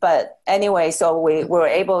 But anyway, so we were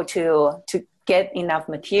able to get enough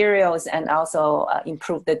materials and also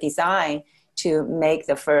improve the design to make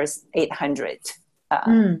the first 800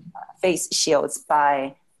 face shields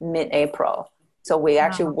by mid-April. So we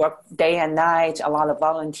actually worked day and night, a lot of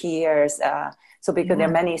volunteers. So because there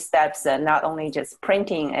are many steps, not only just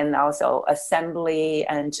printing and also assembly,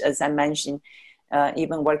 and as I mentioned,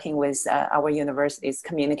 even working with our university's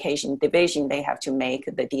communication division, they have to make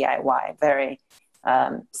the DIY, very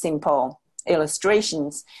simple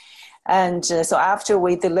illustrations. And so after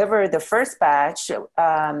we delivered the first batch,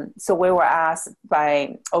 so we were asked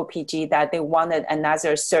by OPG that they wanted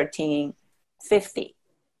another 1350,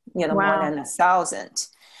 more than 1,000.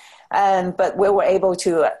 But we were able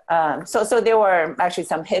to, so there were actually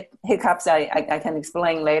some hiccups I can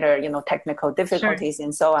explain later, technical difficulties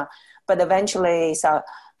and so on. But eventually,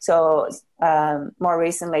 so more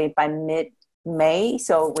recently by mid-May,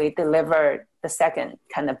 so we delivered the second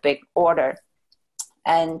kind of big order.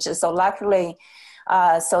 And so luckily,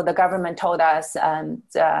 so the government told us,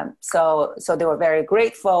 so they were very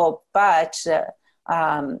grateful, but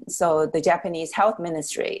so the Japanese Health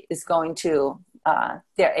Ministry is going to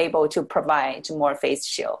they're able to provide more face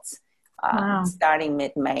shields starting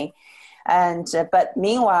mid-May. And but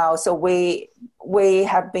meanwhile, so we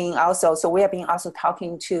have been also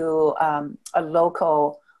talking to a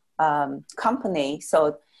local company.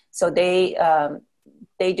 So they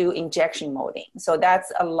do injection molding. So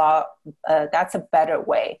that's that's a better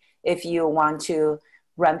way if you want to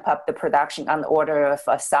ramp up the production on the order of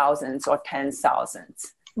thousands or 10,000s.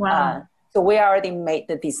 Wow. So we already made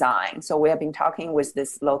the design. So we have been talking with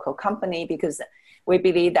this local company because we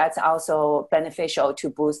believe that's also beneficial to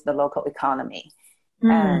boost the local economy.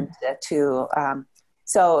 And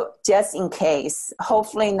so just in case,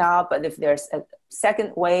 hopefully not, but if there's a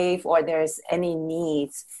second wave or there's any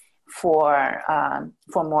needs for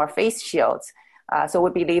more face shields, so we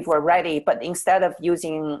believe we're ready. But instead of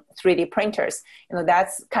using 3D printers,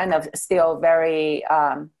 that's kind of still very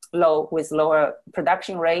low with lower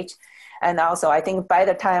production rate. And also, I think by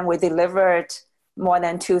the time we delivered more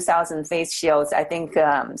than 2,000 face shields, I think,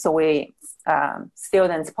 so we,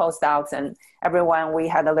 students, postdocs, and everyone, we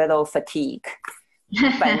had a little fatigue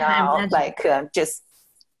by now, just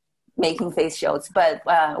making face shields. But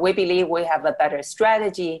we believe we have a better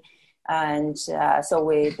strategy. And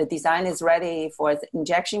so the design is ready for the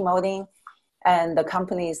injection molding, and the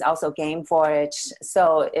company is also game for it.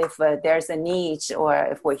 So if there's a need, or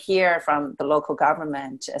if we hear from the local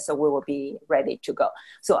government, so we will be ready to go.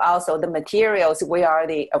 So also the materials we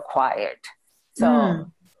already acquired. So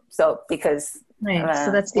because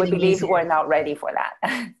so that's we believe we're not ready for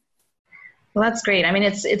that. Well, that's great. I mean,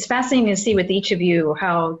 it's fascinating to see with each of you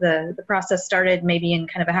how the process started maybe in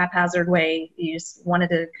kind of a haphazard way. You just wanted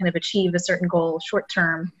to kind of achieve a certain goal short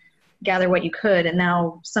term, gather what you could, and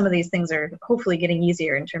now some of these things are hopefully getting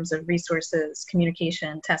easier in terms of resources,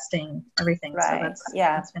 communication, testing, everything. Right. So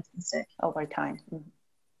that's fantastic. Over time.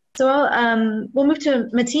 So we'll move to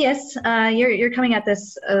Matthias. You're coming at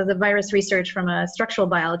this, the virus research from a structural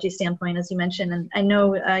biology standpoint, as you mentioned. And I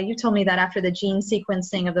know you told me that after the gene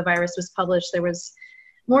sequencing of the virus was published, there was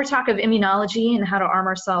more talk of immunology and how to arm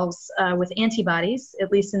ourselves with antibodies,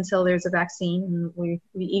 at least until there's a vaccine. And we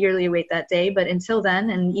eagerly await that day. But until then,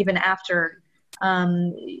 and even after,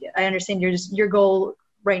 I understand your goal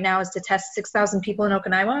right now is to test 6,000 people in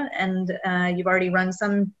Okinawa, and you've already run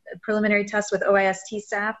some preliminary tests with OIST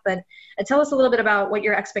staff. But tell us a little bit about what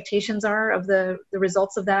your expectations are of the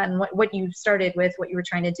results of that, and what you started with, what you were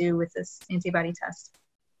trying to do with this antibody test.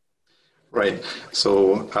 Right.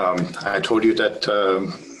 So I told you that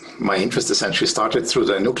my interest essentially started through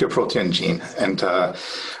the nucleoprotein gene, and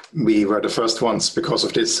we were the first ones because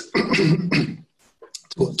of this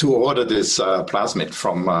to order this plasmid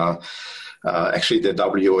from actually the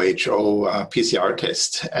WHO PCR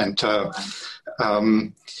test. And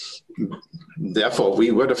therefore, we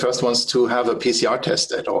were the first ones to have a PCR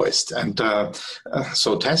test at OIST. And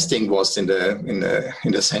so testing was in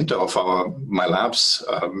the center of my lab's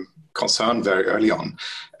concern very early on.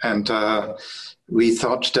 And we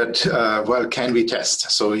thought that, well, can we test?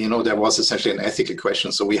 So, there was essentially an ethical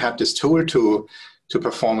question. So we had this tool to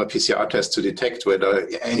perform a PCR test to detect whether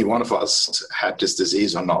any one of us had this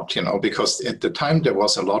disease or not, because at the time there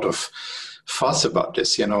was a lot of fuss about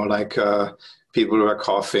this, people were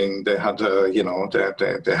coughing, they had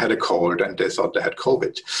they had a cold and they thought they had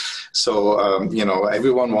COVID. So,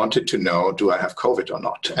 everyone wanted to know, do I have COVID or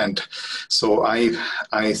not? And so I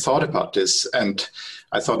thought about this, and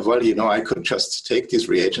I thought, well, I could just take these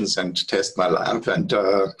reagents and test my lab and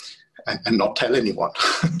not tell anyone.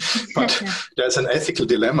 But there's an ethical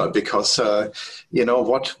dilemma because,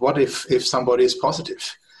 what if somebody is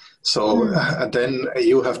positive? So then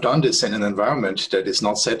you have done this in an environment that is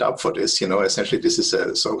not set up for this. Essentially this is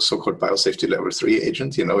a so-called biosafety level 3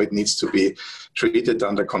 agent. It needs to be treated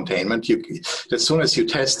under containment. As soon as you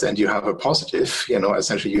test and you have a positive,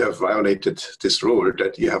 essentially you have violated this rule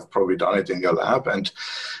that you have probably done it in your lab. And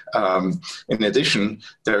in addition,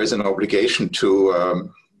 there is an obligation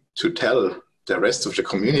to tell the rest of the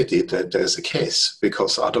community that there's a case,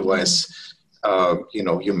 because otherwise,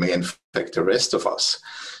 you may infect the rest of us.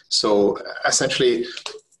 So essentially,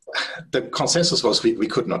 the consensus was we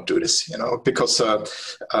could not do this, because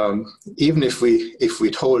even if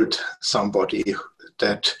we told somebody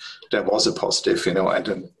that there was a positive,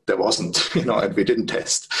 and there wasn't, and we didn't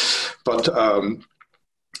test, but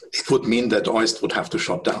it would mean that OIST would have to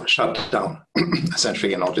shut down.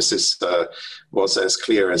 Essentially, this was as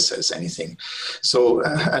clear as anything. So,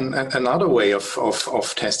 and another way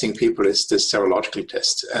of testing people is this serological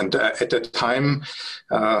test. And at that time,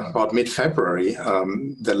 about mid-February,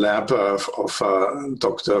 the lab of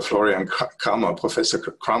Dr. Florian Kramer, Professor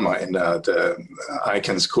Kramer in the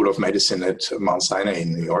Icahn School of Medicine at Mount Sinai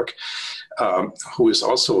in New York, who is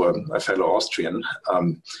also a fellow Austrian,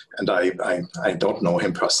 and I don't know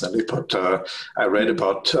him personally, but I read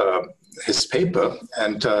about his paper,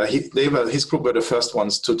 and his group were the first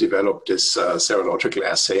ones to develop this serological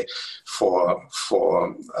assay for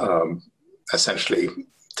essentially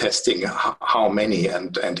testing how many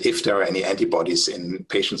and if there are any antibodies in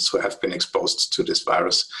patients who have been exposed to this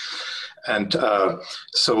virus. And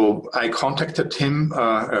so I contacted him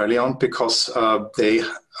early on because they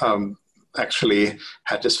actually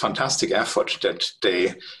had this fantastic effort that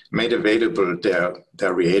they made available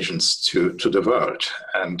their reagents to the world.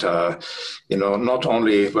 And, not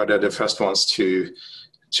only were they the first ones to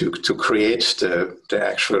create the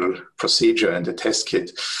actual procedure and the test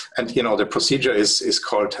kit. And, the procedure is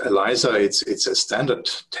called ELISA. It's a standard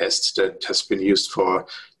test that has been used for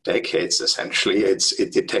decades, essentially.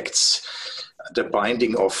 It detects the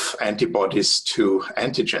binding of antibodies to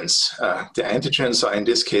antigens. The antigens are in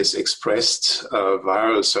this case expressed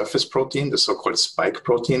viral surface protein, the so-called spike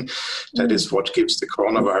protein. That is what gives the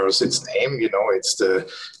coronavirus its name. It's the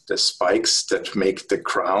spikes that make the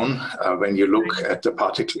crown when you look at the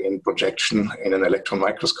particle in projection in an electron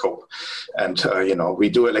microscope. And, we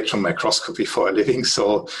do electron microscopy for a living.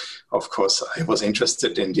 So, of course, I was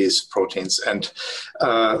interested in these proteins. And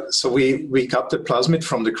so we got the plasmid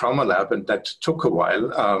from the Chroma lab, and that took a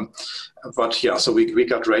while. But yeah, so we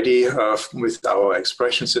got ready with our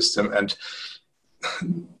expression system. And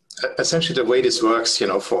essentially the way this works,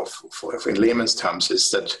 for in layman's terms,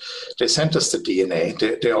 is that they sent us the DNA.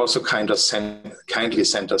 They also kindly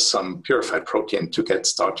sent us some purified protein to get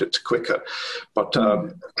started quicker. But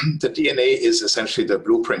the DNA is essentially the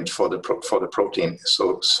blueprint for the protein.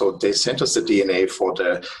 So they sent us the DNA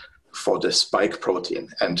for the spike protein,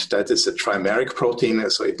 and that is a trimeric protein,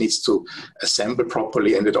 so it needs to assemble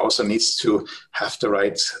properly, and it also needs to have the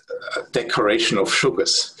right decoration of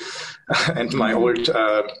sugars. And my old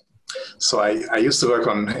so I used to work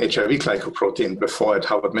on HIV glycoprotein before at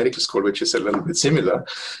Harvard Medical School, which is a little bit similar.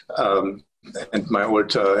 And my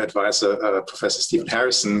old advisor, Professor Stephen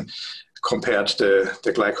Harrison, compared the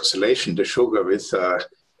glycosylation, the sugar, with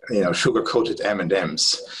sugar-coated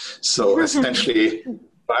M&Ms. So essentially,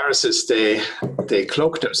 viruses, they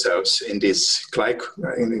cloak themselves in these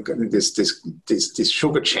these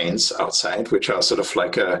sugar chains outside, which are sort of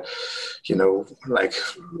like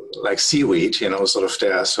like seaweed. They're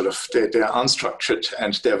unstructured,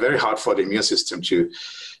 and they're very hard for the immune system to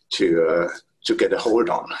get a hold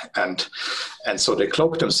on, and so they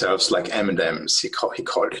cloak themselves like M&Ms, he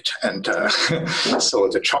called it. And so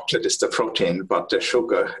the chocolate is the protein, but the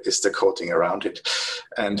sugar is the coating around it.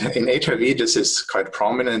 And in HIV, this is quite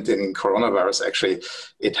prominent. And in coronavirus, actually,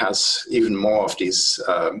 it has even more of these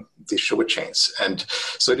sugar chains. And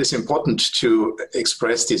so it is important to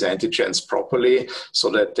express these antigens properly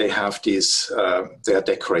so that they have these, they are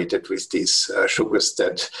decorated with these sugars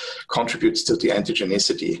that contributes to the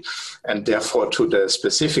antigenicity, and therefore to the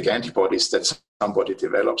specific antibodies that somebody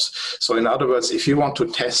develops. So in other words, if you want to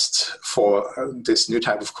test for this new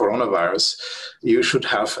type of coronavirus, you should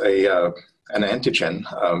have an antigen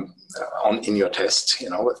in your test,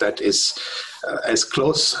 that is as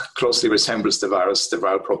closely resembles the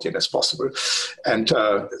viral protein as possible. And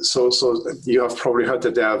so you have probably heard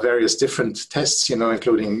that there are various different tests,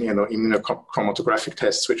 including immunochromatographic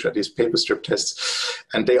tests, which are these paper strip tests,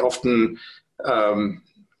 and they often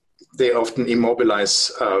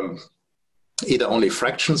immobilize either only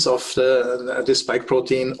fractions of the spike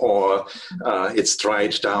protein, or it's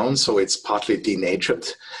dried down, so it's partly denatured.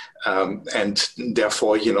 And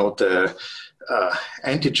therefore, the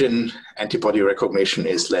antibody recognition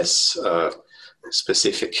is less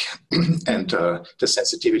specific, and the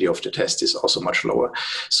sensitivity of the test is also much lower.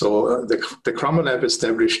 So the Chroma lab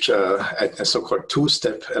established a so-called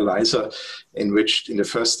two-step ELISA, in which in the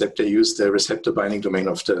first step they use the receptor binding domain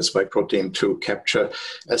of the spike protein to capture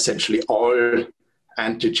essentially all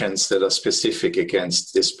antigens that are specific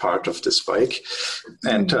against this part of the spike.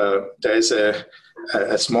 And there is a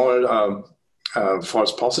small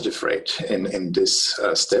false positive rate in this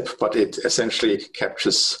step, but it essentially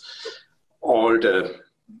captures all the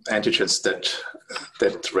antigens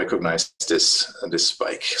that recognize this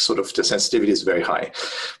spike. Sort of the sensitivity is very high,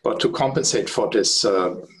 but to compensate for this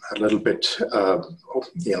a little bit,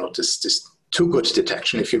 this too good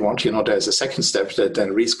detection, if you want, there's a second step that then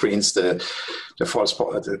rescreens the false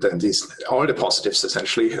all the positives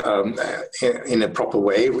essentially in a proper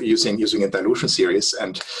way using a dilution series.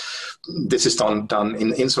 And this is done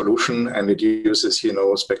in solution, and it uses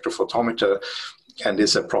spectrophotometer, and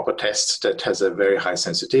is a proper test that has a very high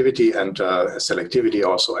sensitivity and selectivity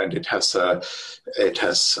also, and it has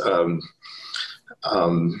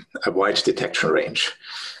a wide detection range.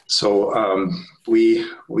 So we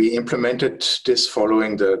implemented this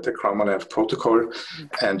following the ChromoLab protocol,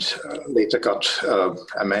 and later got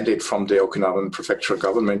a mandate from the Okinawan prefectural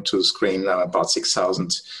government to screen about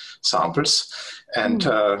 6,000 samples. And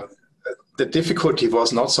the difficulty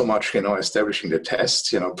was not so much, establishing the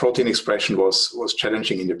test. Protein expression was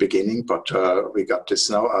challenging in the beginning, but we got this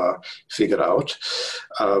now figured out.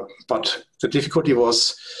 But the difficulty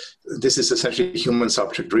was, this is essentially human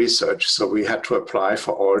subject research, so we had to apply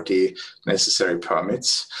for all the necessary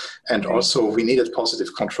permits. And also we needed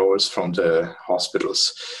positive controls from the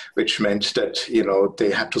hospitals, which meant that,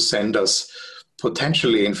 they had to send us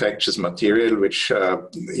potentially infectious material, which,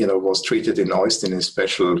 was treated in OIST in a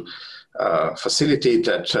special facility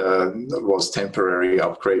that was temporarily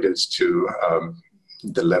upgraded to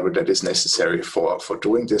the level that is necessary for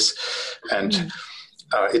doing this. And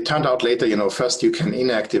it turned out later, first you can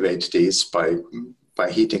inactivate these by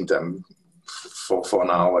heating them for an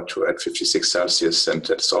hour at 56 Celsius, and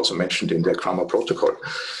that's also mentioned in the CRAMA protocol.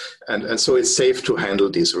 And so it's safe to handle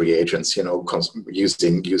these reagents,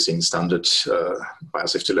 using standard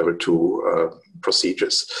biosafety level 2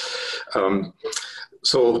 procedures.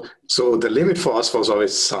 So the limit for us was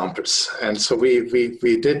always samples. And so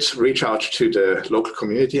we did reach out to the local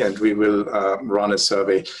community, and we will run a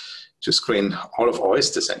survey to screen all of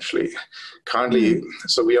OIST essentially. Currently,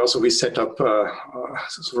 so we set up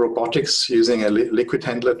robotics using a liquid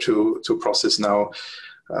handler to process now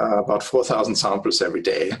about 4,000 samples every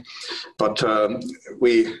day. But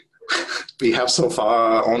we have so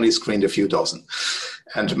far only screened a few dozen.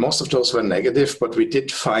 And most of those were negative, but we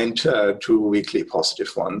did find 2 weekly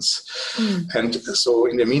positive ones. And so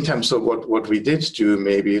in the meantime, so what we did do,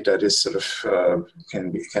 maybe that is sort of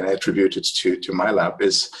can attribute it to my lab,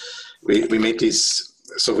 is we made these.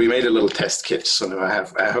 So we made a little test kit. So I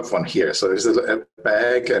have one here. So there's a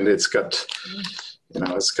bag, and it's got,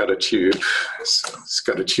 it's got a tube. It's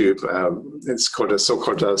got a tube. It's called a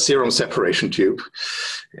so-called serum separation tube.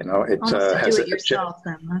 It has do it yourself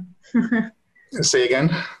then, huh? Say again?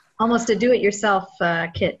 Almost a do-it-yourself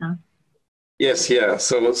kit, huh? Yes, yeah.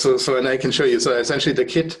 So, and I can show you. So, essentially, the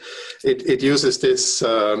kit it uses this,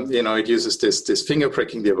 it uses this finger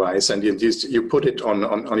pricking device, and you put it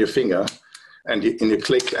on your finger, and you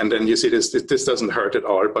click, and then you see this doesn't hurt at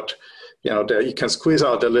all. But there you can squeeze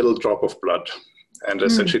out a little drop of blood, and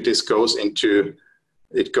essentially this goes into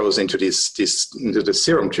the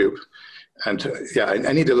serum tube, and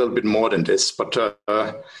I need a little bit more than this, but.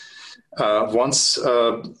 Once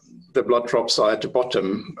the blood drops are at the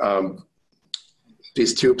bottom,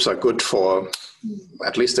 these tubes are good for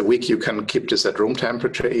at least a week. You can keep this at room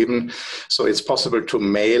temperature even. So it's possible to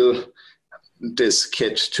mail this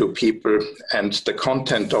kit to people, and the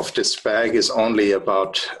content of this bag is only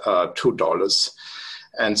about $2.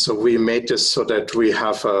 And so we made this so that we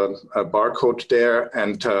have a barcode there,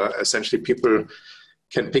 and essentially people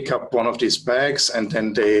can pick up one of these bags, and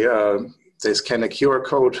then they scan a QR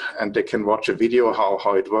code, and they can watch a video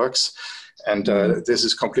how it works. And this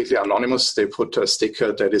is completely anonymous. They put a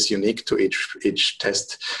sticker that is unique to each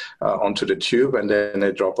test onto the tube, and then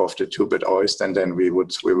they drop off the tube at OIST, and then we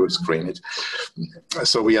would screen it.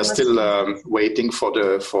 So we are still waiting for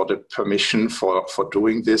the permission for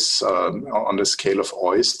doing this on the scale of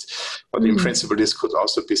OIST. But in principle, this could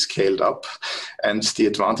also be scaled up. And the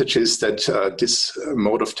advantage is that this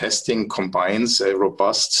mode of testing combines a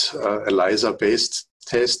robust ELISA-based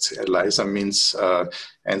test. ELISA means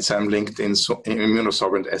enzyme-linked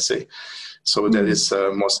immunosorbent assay. So that is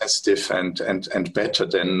more sensitive and better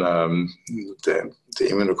than the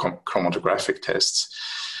immunochromatographic tests.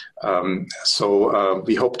 So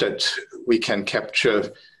we hope that we can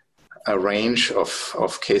capture a range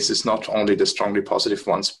of cases, not only the strongly positive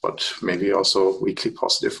ones, but maybe also weakly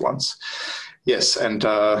positive ones. Yes, and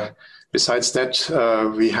besides that,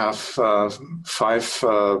 we have 5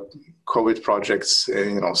 COVID projects,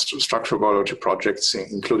 structural biology projects,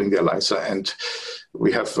 including the ELISA, and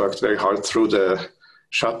we have worked very hard through the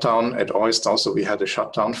shutdown at OIST. Also, we had a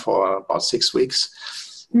shutdown for about 6 weeks.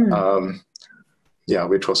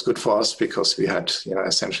 Which was good for us because we had,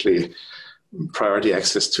 essentially priority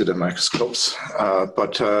access to the microscopes.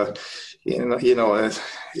 But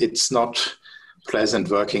it's not pleasant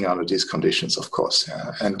working under these conditions, of course.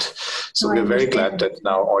 And so we're very glad that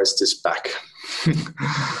now OIST is back.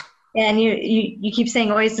 And you keep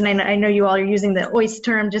saying OIST, and I know you all are using the OIST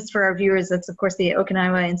term. Just for our viewers, that's of course the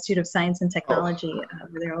Okinawa Institute of Science and Technology.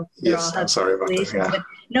 Yes, I'm sorry about that. Yeah. But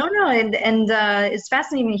no, and it's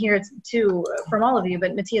fascinating to hear too from all of you.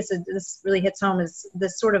 But Matthias, this really hits home, is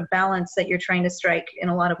this sort of balance that you're trying to strike in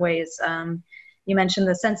a lot of ways. you mentioned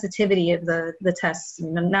the sensitivity of the tests,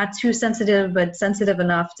 not too sensitive, but sensitive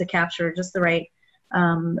enough to capture just the right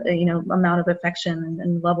amount of infection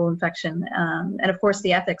and level of infection. And of course,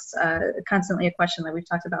 the ethics, constantly a question that we've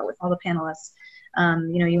talked about with all the panelists.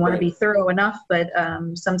 You want to be thorough enough, but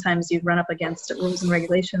sometimes you run up against rules and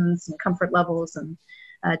regulations and comfort levels and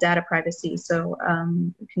data privacy. So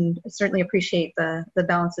you can certainly appreciate the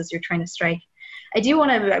balances you're trying to strike. We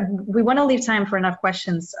want to leave time for enough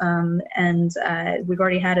questions, and we've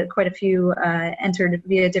already had quite a few entered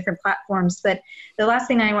via different platforms. But the last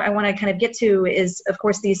thing I want to kind of get to is, of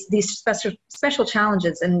course, these special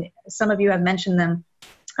challenges, and some of you have mentioned them.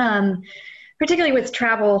 Particularly with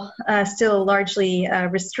travel still largely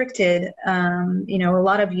restricted, a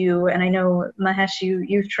lot of you, and I know Mahesh,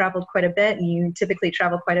 you've traveled quite a bit, and you typically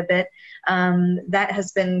travel quite a bit. That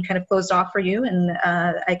has been kind of closed off for you, and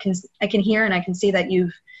I can hear and I can see that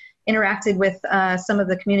you've interacted with some of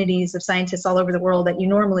the communities of scientists all over the world that you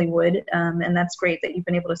normally would, and that's great that you've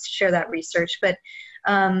been able to share that research. But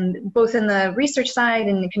both in the research side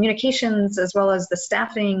and the communications, as well as the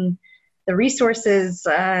staffing, the resources,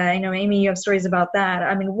 I know, Amy, you have stories about that.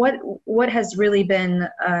 I mean, what has really been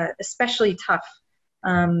especially tough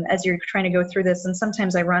as you're trying to go through this, and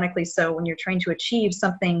sometimes ironically so, when you're trying to achieve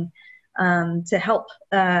something to help,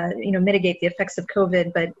 mitigate the effects of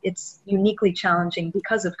COVID, but it's uniquely challenging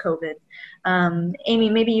because of COVID. Amy,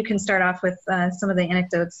 maybe you can start off with some of the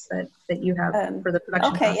anecdotes that you have for the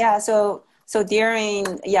production process. Yeah. So during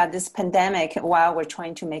this pandemic, while we're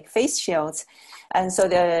trying to make face shields, and so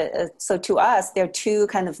to us there are two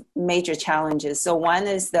kind of major challenges. So one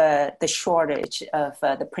is the shortage of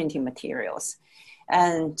the printing materials,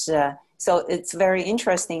 and so it's very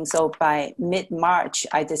interesting. So by mid-March,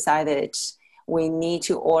 I decided we need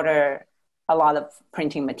to order a lot of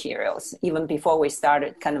printing materials even before we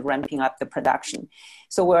started kind of ramping up the production.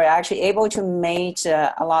 So we're actually able to make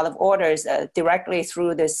a lot of orders directly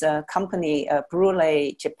through this company,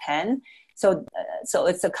 Brule Japan. So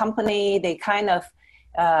it's a company, they kind of,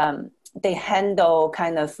 they handle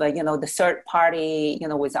kind of, the third party,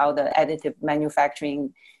 without the additive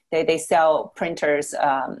manufacturing. They sell printers,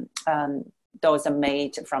 those are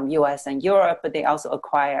made from US and Europe, but they also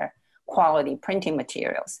acquire quality printing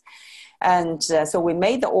materials. And so we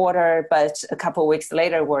made the order, but a couple of weeks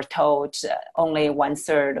later, we're told only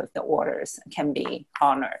 1/3 of the orders can be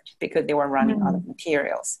honored because they were running out of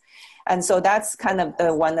materials. And so that's kind of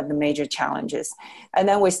one of the major challenges. And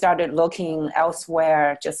then we started looking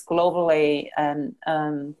elsewhere, just globally. And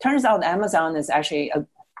turns out Amazon is actually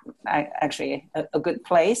a good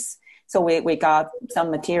place. So we got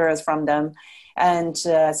some materials from them. And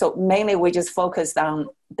so mainly we just focused on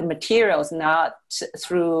the materials, not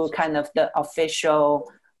through kind of the official,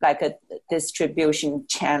 like a distribution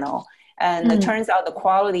channel. And it turns out the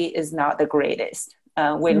quality is not the greatest.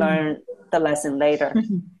 We learned the lesson later.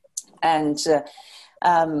 And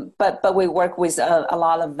but we work with a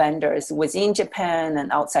lot of vendors within Japan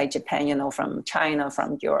and outside Japan, from China,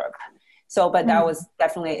 from Europe. So, but that was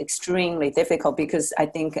definitely extremely difficult because I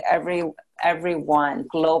think everyone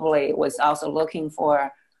globally was also looking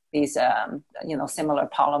for these, similar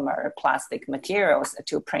polymer plastic materials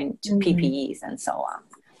to print PPEs and so on.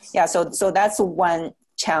 Yeah, so that's one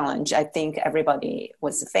challenge I think everybody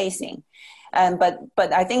was facing.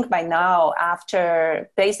 But I think by now, after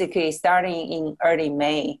basically starting in early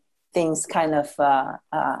May, things kind of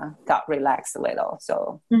got relaxed a little.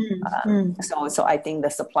 So, so I think the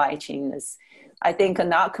supply chain is, I think,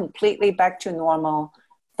 not completely back to normal,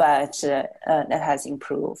 but it has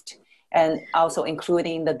improved. And also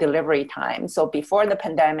including the delivery time. So before the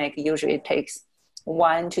pandemic, usually it takes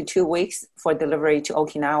 1 to 2 weeks for delivery to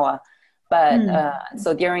Okinawa. But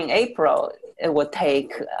so during April, it would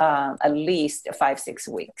take at least 5-6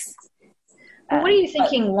 weeks. What are you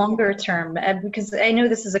thinking longer term? Because I know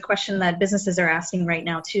this is a question that businesses are asking right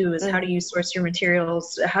now too, is how do you source your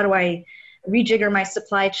materials? How do I rejigger my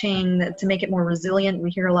supply chain to make it more resilient? We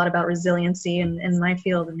hear a lot about resiliency in my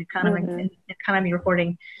field and economy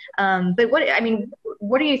reporting. But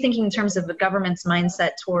what are you thinking in terms of the government's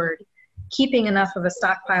mindset toward keeping enough of a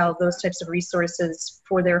stockpile of those types of resources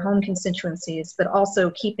for their home constituencies, but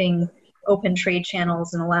also keeping open trade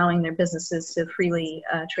channels and allowing their businesses to freely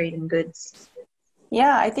trade in goods?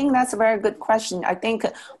 Yeah, I think that's a very good question. I think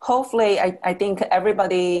hopefully, I think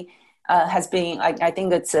everybody has been, I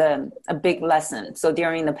think it's a big lesson. So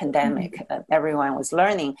during the pandemic, everyone was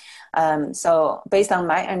learning. So based on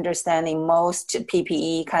my understanding, most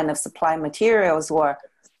PPE kind of supply materials were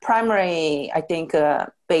primarily, I think,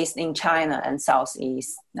 based in China and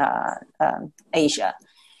Southeast Asia.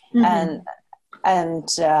 And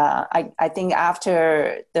I think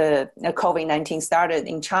after the COVID-19 started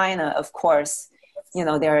in China, of course,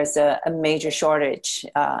 there is a major shortage,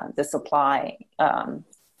 the supply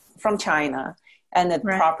from China, and it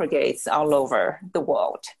propagates all over the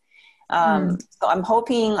world. So I'm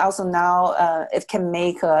hoping also now it can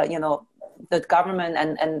make, the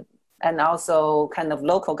government and also kind of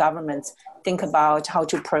local governments think about how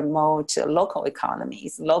to promote local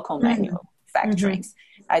economies, local manufacturing.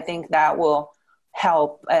 I think that will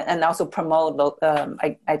help and also promote.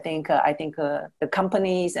 I think the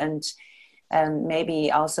companies and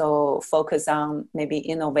maybe also focus on maybe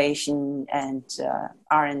innovation and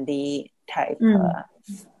R&D type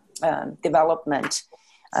development.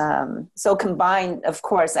 So combined, of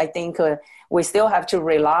course, I think we still have to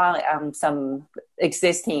rely on some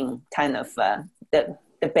existing kind of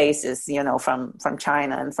the basis, from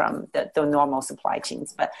China and from the normal supply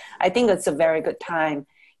chains. But I think it's a very good time,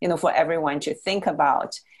 for everyone to think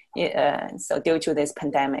about. So due to this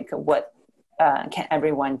pandemic, what can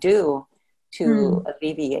everyone do to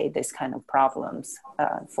alleviate this kind of problems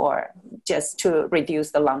for just to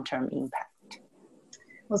reduce the long-term impact?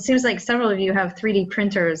 Well, it seems like several of you have 3D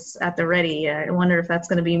printers at the ready. I wonder if that's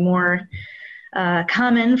going to be more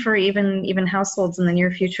common for even households in the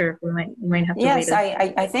near future. We might have to wait. Yes,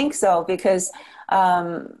 I think so, because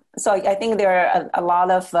so I think there are a lot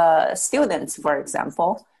of students, for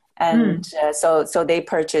example, and so they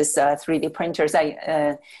purchase 3D printers.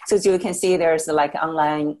 So as you can see, there's like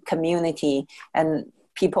online community, and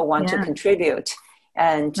people want to contribute.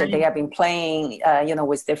 And they have been playing,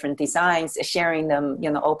 with different designs, sharing them,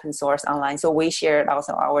 open source online. So we shared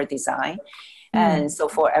also our design, and so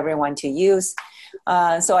for everyone to use.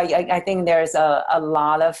 So I think there's a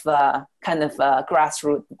lot of kind of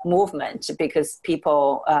grassroots movement, because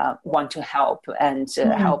people want to help and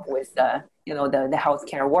help with the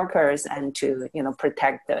healthcare workers and to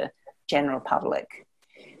protect the general public.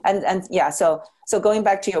 And so going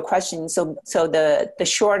back to your question, so the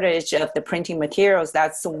shortage of the printing materials,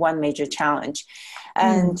 that's one major challenge.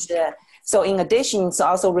 And so in addition, it's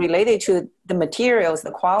also related to the materials,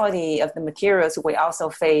 the quality of the materials, we also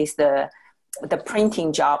face the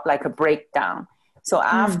printing job like a breakdown. So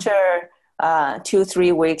after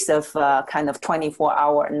 2-3 weeks of kind of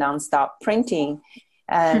 24-hour nonstop printing,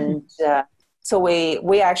 and so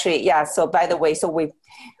we actually, so by the way, so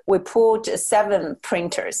we put 7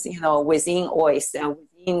 printers, within OIST,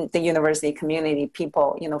 within the university community.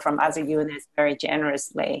 People, from other units very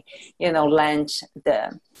generously, lent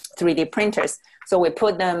the 3D printers. So we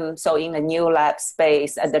put them in a new lab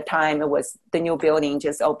space. At the time, it was the new building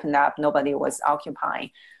just opened up. Nobody was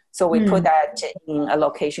occupying. So we put that in a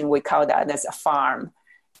location, we call that as a farm.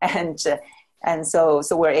 And so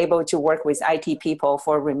we're able to work with IT people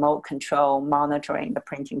for remote control, monitoring the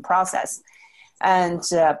printing process. And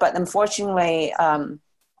but unfortunately,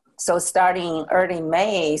 so starting early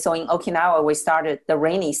May, so in Okinawa, we started the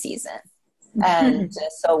rainy season. And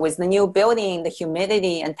so with the new building, the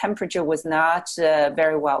humidity and temperature was not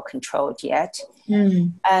very well controlled yet.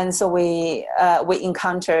 And so we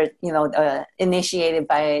encountered, initiated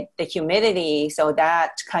by the humidity, so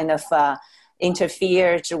that kind of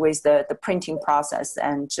interfered with the printing process,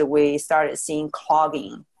 and we started seeing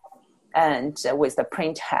clogging and with the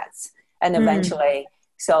print heads. And eventually,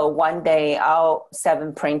 so one day, all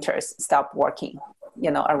 7 printers stopped working,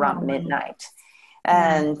 around midnight.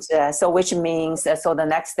 And so which means, so the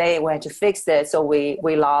next day we had to fix it. So we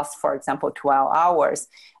lost, for example, 12 hours.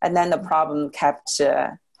 And then the problem kept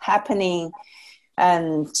happening.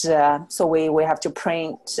 And so we have to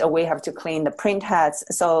print, we have to clean the print heads.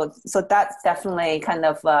 So that definitely kind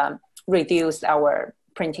of reduced our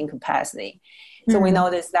printing capacity. So we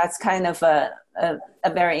noticed that's kind of a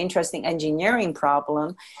very interesting engineering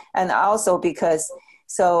problem. And also because,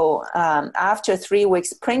 so after 3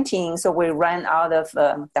 weeks printing, so we ran out of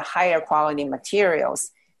the higher quality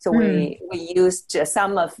materials. So we used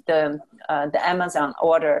some of the Amazon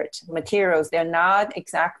ordered materials. They're not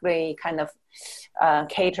exactly kind of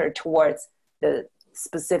catered towards the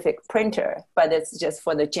specific printer, but it's just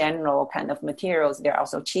for the general kind of materials. They're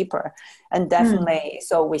also cheaper. And definitely,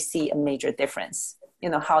 so we see a major difference,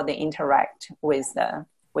 how they interact with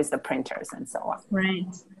the printers and so on. Right.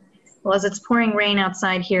 Well, as it's pouring rain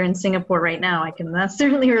outside here in Singapore right now, I can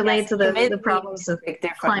certainly relate to the problems of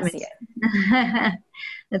climate.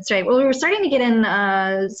 That's right. Well, we're starting to get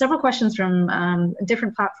in several questions from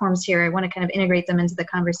different platforms here. I want to kind of integrate them into the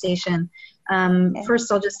conversation.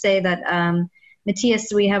 First, I'll just say that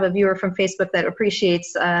Matthias, we have a viewer from Facebook that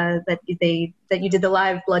appreciates that you did the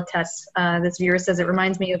live blood tests. This viewer says it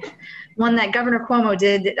reminds me of one that Governor Cuomo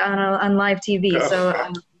did on live TV. So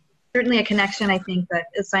certainly a connection I think that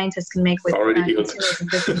scientists can make with consumers and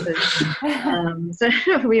businesses. So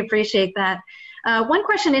we appreciate that. One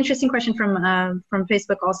question, interesting question from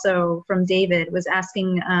Facebook, also from David, was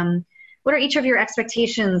asking, what are each of your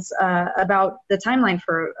expectations about the timeline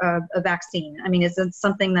for a vaccine? I mean, is it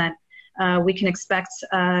something that we can expect,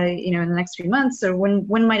 in the next few months, or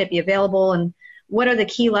when might it be available? And what are the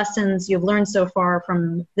key lessons you've learned so far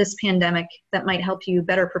from this pandemic that might help you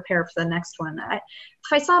better prepare for the next one?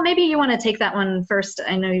 Faisal, maybe you want to take that one first.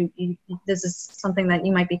 I know this is something that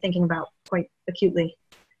you might be thinking about quite acutely.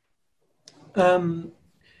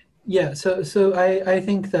 Yeah, so I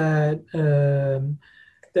think that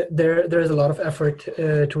there is a lot of effort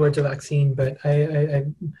towards a vaccine, but I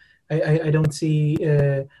don't see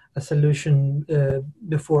a solution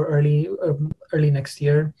before early next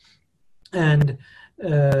year. And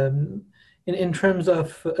in terms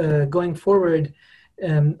of going forward,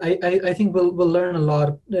 I think we'll learn a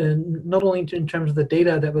lot, not only in terms of the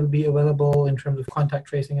data that will be available in terms of contact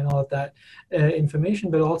tracing and all of that information,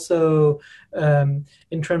 but also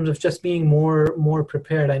in terms of just being more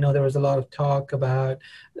prepared. I know there was a lot of talk about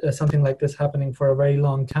something like this happening for a very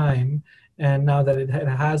long time, and now that it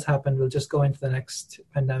has happened, we'll just go into the next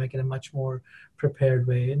pandemic in a much more prepared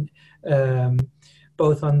way. And,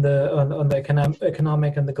 both on the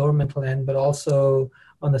economic and the governmental end, but also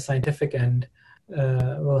on the scientific end,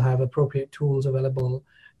 we'll have appropriate tools available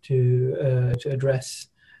to address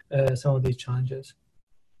some of these challenges.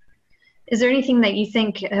 Is there anything that you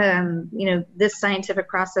think this scientific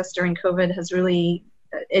process during COVID has really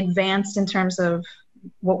advanced in terms of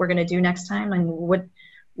what we're going to do next time, and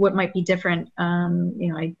what might be different?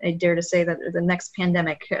 I dare to say that the next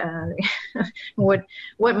pandemic, what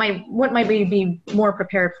might we be more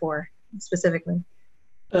prepared for specifically?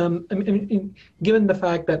 I mean, given the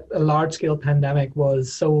fact that a large-scale pandemic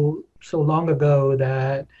was so long ago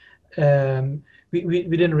that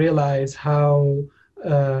we didn't realize how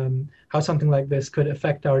something like this could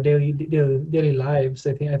affect our daily lives.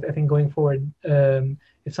 I think going forward,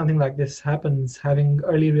 if something like this happens, having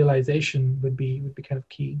early realization would be kind of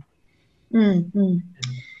key. Mm-hmm.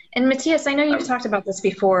 And Matthias, I know you've talked about this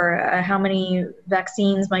before. How many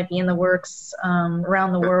vaccines might be in the works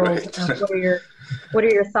around the world? Right. What are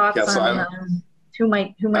your thoughts on who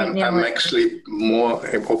might nail it? I'm actually more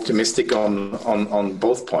optimistic on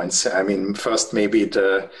both points. I mean, first maybe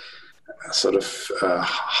the sort of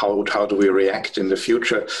how do we react in the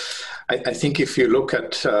future? I think if you look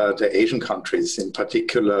at the Asian countries, in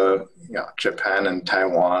particular, Japan and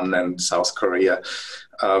Taiwan and South Korea,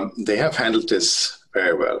 they have handled this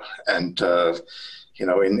very well. And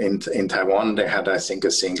in Taiwan, they had, I think,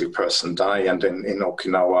 a single person die, and in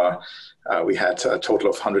Okinawa, we had a total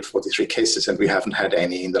of 143 cases, and we haven't had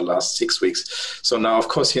any in the last 6 weeks. So now, of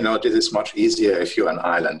course, this is much easier if you're an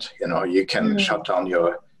island. You can shut down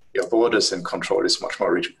your borders and control this much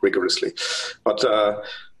more rigorously. But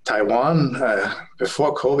Taiwan,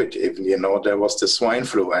 before COVID even, there was the swine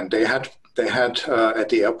flu, and they had at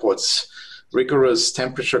the airports rigorous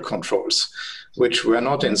temperature controls, which were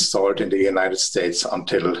not installed in the United States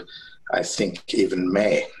until, I think, even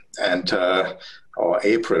May or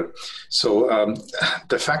April. So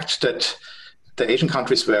the fact that the Asian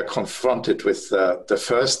countries were confronted with the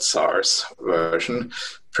first SARS version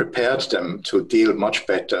prepared them to deal much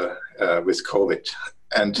better with COVID.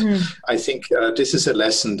 And I think this is a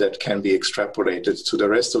lesson that can be extrapolated to the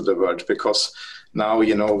rest of the world, because now,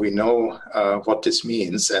 we know what this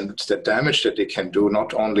means and the damage that it can do,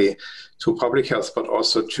 not only to public health, but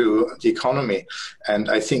also to the economy. And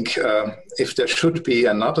I think if there should be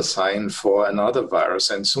another sign for another virus,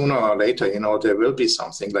 and sooner or later, there will be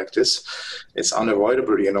something like this, it's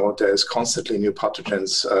unavoidable. There's constantly new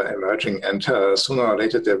pathogens emerging, and sooner or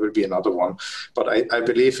later there will be another one. But I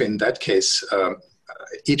believe in that case,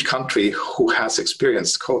 each country who has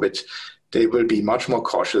experienced COVID, they will be much more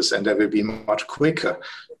cautious, and they will be much quicker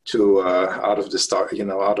to out of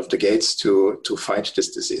the gates to fight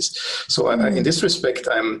this disease. So in this respect,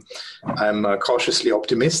 I'm cautiously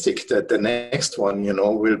optimistic that the next one,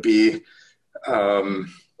 will be,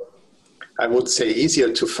 I would say,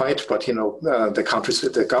 easier to fight, but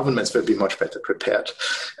the governments will be much better prepared.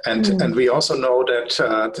 And we also know that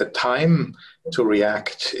the time to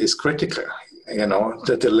react is critical.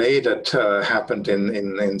 The delay that happened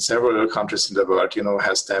in several countries in the world,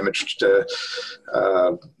 has damaged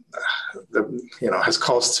has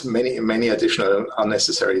caused many additional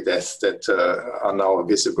unnecessary deaths that are now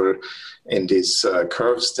visible in these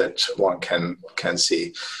curves that one can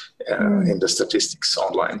see in the statistics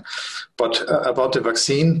online. But about the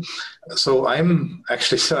vaccine, so I'm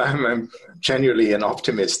genuinely an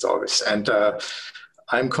optimist always, and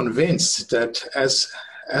I'm convinced that as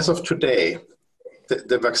of today,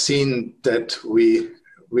 the vaccine that we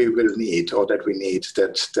will need, or that we need,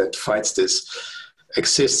 that fights this,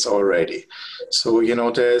 exists already. So,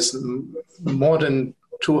 there's more than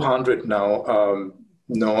 200 now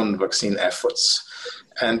known vaccine efforts.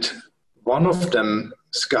 And one of them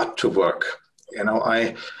has got to work.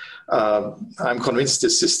 I'm convinced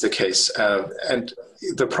this is the case. And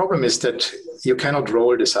the problem is that you cannot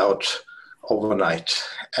roll this out overnight.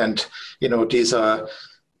 And,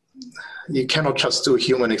 you cannot just do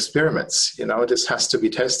human experiments. This has to be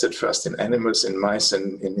tested first in animals, in mice,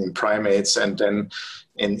 and in primates, and then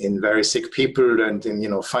in very sick people, and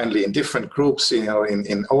finally in different groups,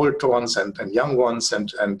 in old ones and young ones,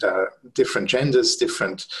 and different genders,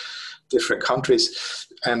 different countries.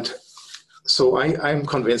 And so I'm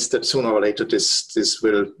convinced that sooner or later this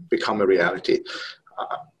will become a reality.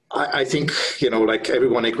 I think, like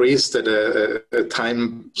everyone agrees that a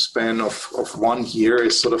time span of 1 year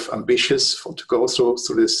is sort of ambitious to go through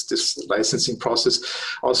this licensing process.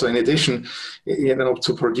 Also, in addition,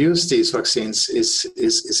 to produce these vaccines is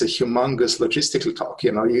a humongous logistical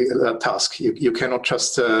task. You cannot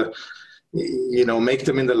just make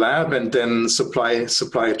them in the lab and then supply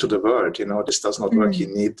it to the world. This does not work. You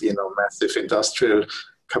need massive industrial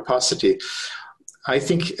capacity. I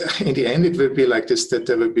think in the end it will be like this, that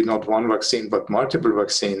there will be not one vaccine but multiple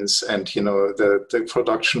vaccines, and the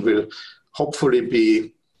production will hopefully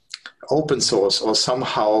be open source or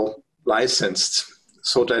somehow licensed,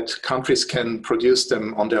 so that countries can produce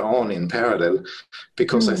them on their own in parallel,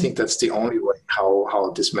 because I think that's the only way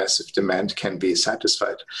how this massive demand can be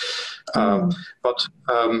satisfied. But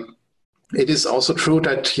it is also true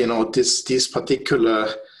that these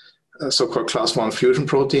particular so-called class 1 fusion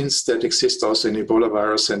proteins that exist also in Ebola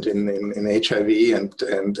virus and in HIV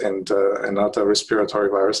and other respiratory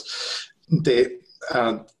virus, they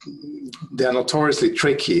are notoriously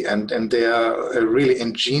tricky, and they are a really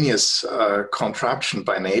ingenious contraption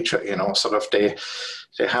by nature.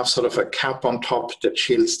 They have sort of a cap on top that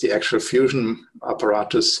shields the actual fusion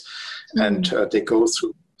apparatus, and they go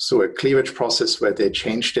through a cleavage process where they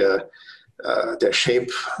change their shape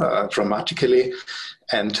dramatically.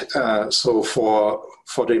 And so for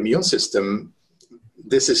the immune system,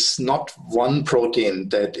 this is not one protein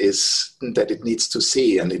that it needs to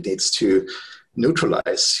see and it needs to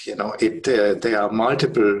neutralize. There are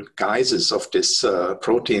multiple guises of this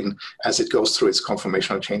protein as it goes through its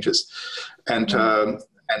conformational changes, and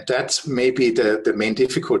that's maybe the main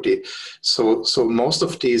difficulty. So most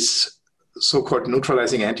of these so-called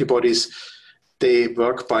neutralizing antibodies, they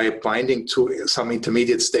work by binding to some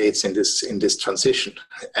intermediate states in this transition,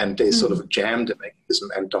 and they sort of jam the mechanism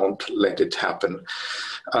and don't let it happen.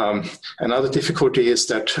 Another difficulty is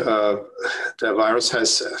that the virus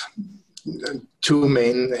has two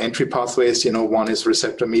main entry pathways. One is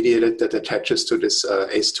receptor mediated, that attaches to this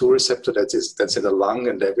ACE2 receptor that's in the lung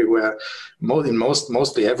and everywhere,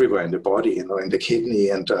 mostly everywhere in the body, in the kidney,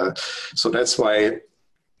 and so that's why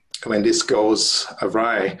when this goes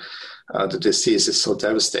awry, the disease is so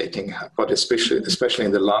devastating, but especially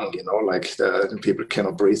in the lung, people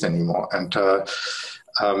cannot breathe anymore. And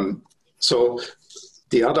so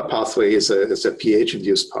the other pathway is a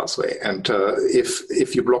pH-induced pathway. And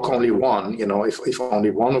if you block only one, if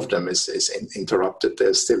only one of them is interrupted,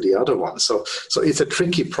 there's still the other one. So it's a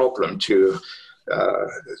tricky problem to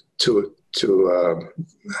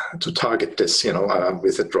target this,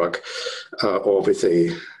 with a drug or with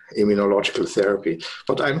a immunological therapy.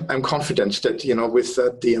 But I'm confident that, with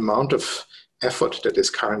the amount of effort that is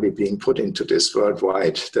currently being put into this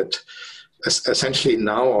worldwide, that essentially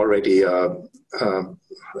now already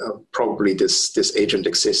probably this agent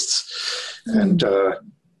exists. And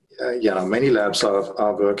many labs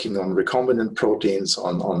are working on recombinant proteins,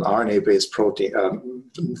 on RNA-based protein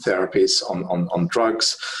therapies, on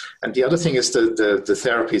drugs. And the other thing is the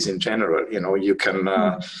therapies in general. You can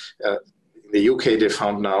in the UK, they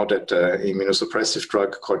found now that immunosuppressive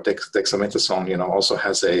drug called dexamethasone, also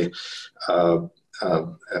has an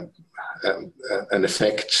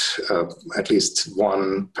effect. At least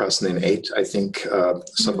one person in 8, I think,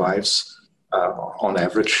 survives on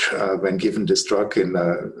average when given this drug in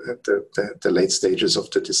the late stages of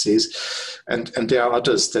the disease. And there are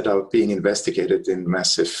others that are being investigated in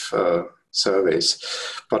massive surveys.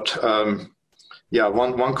 But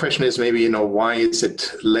one question is maybe, why is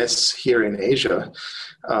it less here in Asia?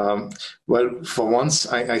 Well, for once,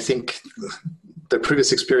 I think the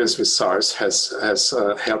previous experience with SARS has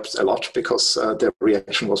helped a lot, because the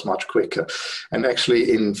reaction was much quicker. And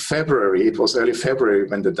actually in February, it was early February,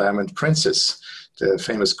 when the Diamond Princess, the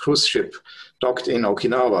famous cruise ship, docked in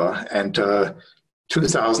Okinawa, and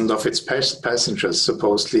 2,000 of its passengers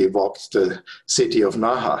supposedly walked the city of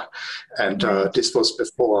Naha. And this was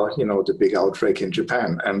before, the big outbreak in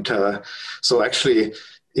Japan. And so actually,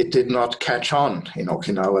 it did not catch on in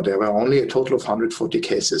Okinawa. There were only a total of 140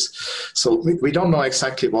 cases. So we don't know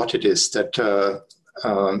exactly what it is that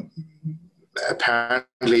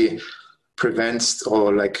apparently prevents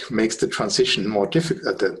or makes the transition more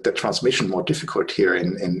difficult, the transmission more difficult here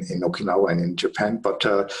in Okinawa and in Japan. But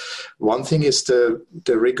one thing is the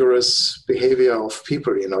rigorous behavior of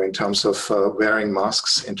people, in terms of wearing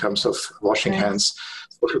masks, in terms of washing hands,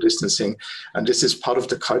 social distancing, and this is part of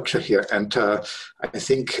the culture here. And I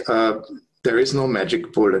think there is no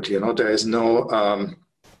magic bullet. There is no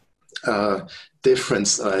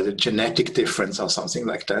difference, the genetic difference or something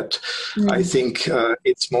like that. I think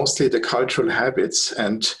it's mostly the cultural habits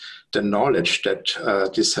and the knowledge that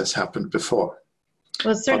this has happened before.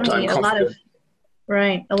 Well, certainly a lot of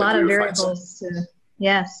variables to,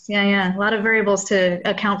 a lot of variables to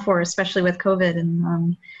account for, especially with COVID.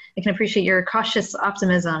 And I can appreciate your cautious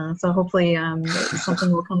optimism. So hopefully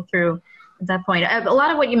something will come through at that point. A lot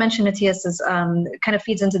of what you mentioned, Matthias, is kind of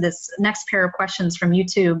feeds into this next pair of questions from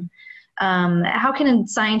YouTube. How can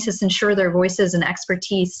scientists ensure their voices and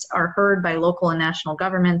expertise are heard by local and national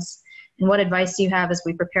governments? And what advice do you have as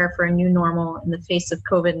we prepare for a new normal in the face of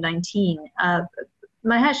COVID-19?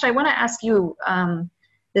 Mahesh, I want to ask you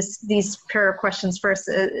these pair of questions first,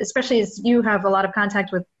 especially as you have a lot of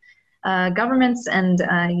contact with governments and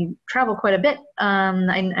you travel quite a bit.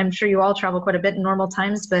 I'm sure you all travel quite a bit in normal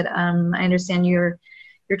times, but I understand your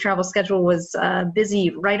travel schedule was busy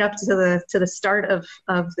right up to the start of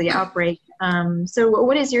the outbreak. So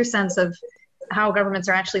what is your sense of how governments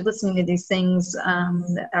are actually listening to these things,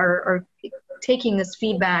 are taking this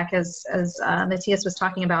feedback as Matthias was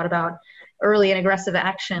talking about early and aggressive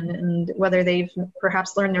action, and whether they've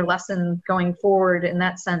perhaps learned their lesson going forward in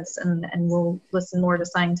that sense and will listen more to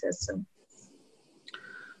scientists?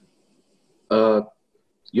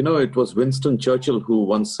 It was Winston Churchill who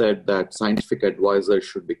once said that scientific advisors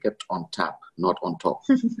should be kept on tap, not on top.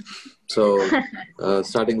 So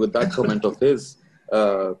starting with that comment of his,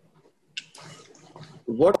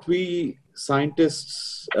 what we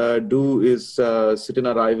scientists do is sit in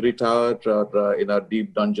our ivory tower or in our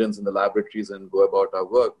deep dungeons in the laboratories and go about our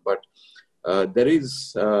work. But there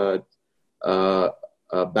is a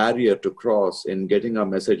barrier to cross in getting our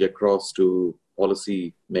message across to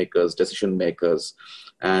policy makers, decision makers.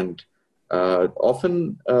 And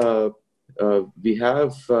often we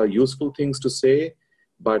have useful things to say,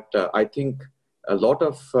 but I think a lot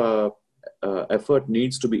of effort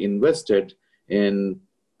needs to be invested in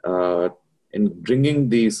bringing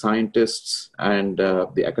the scientists and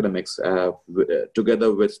the academics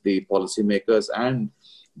together with the policymakers and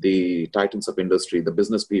the titans of industry, the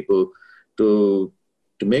business people, to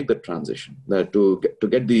make the transition, to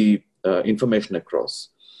get the information across.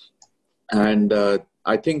 And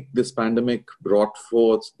I think this pandemic brought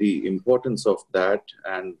forth the importance of that,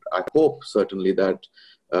 and I hope certainly that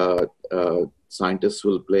scientists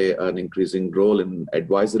will play an increasing role in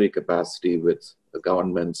advisory capacity with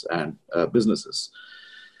governments and businesses.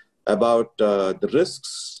 About the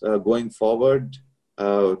risks going forward,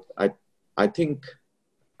 I think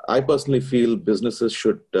I personally feel businesses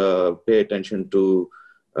should pay attention to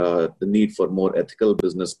the need for more ethical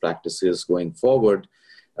business practices going forward.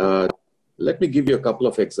 Let me give you a couple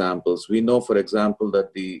of examples. We know, for example,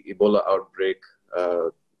 that the Ebola outbreak,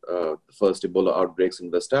 the first Ebola outbreaks in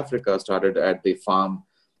West Africa started at the farm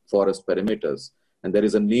forest perimeters, and there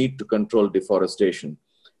is a need to control deforestation.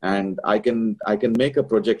 And I can make a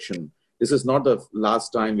projection. This is not the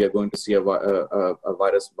last time we are going to see a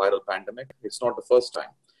viral pandemic. It's not the first time.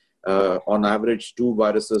 On average, 2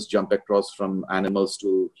 viruses jump across from animals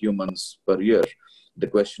to humans per year. The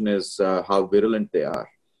question is how virulent they are.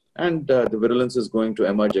 And the virulence is going to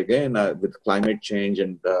emerge again with climate change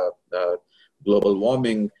and global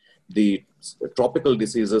warming. The tropical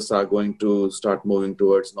diseases are going to start moving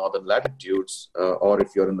towards northern latitudes, or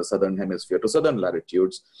if you're in the southern hemisphere, to southern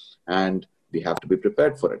latitudes, and we have to be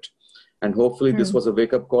prepared for it. And hopefully this was a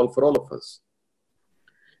wake-up call for all of us.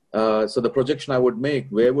 So the projection I would make,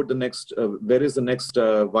 where is the next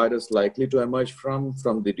virus likely to emerge from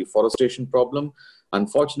the deforestation problem?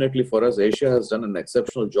 Unfortunately for us, Asia has done an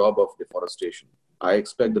exceptional job of deforestation. I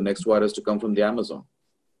expect the next virus to come from the Amazon.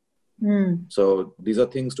 So these are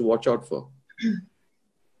things to watch out for.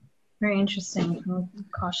 Very interesting. I'm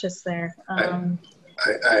cautious there.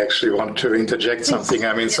 I actually want to interject something.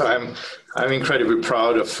 I mean, so I'm incredibly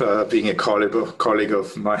proud of being a colleague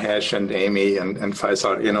of Mahesh and Amy and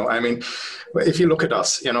Faisal. I mean, if you look at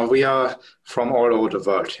us, we are from all over the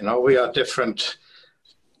world. We are different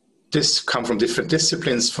come from different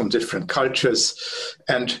disciplines, from different cultures,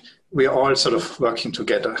 and we are all sort of working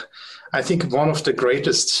together. I think one of the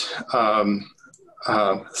greatest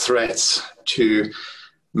threats to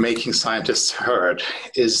making scientists heard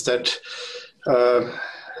is that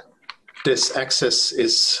this access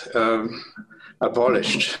is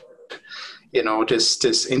abolished.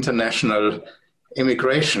 This international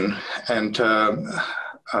immigration and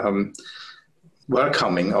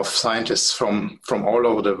welcoming of scientists from all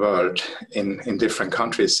over the world in different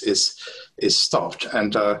countries is stopped.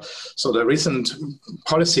 And so the recent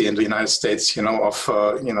policy in the United States, of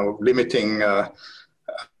limiting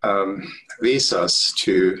visas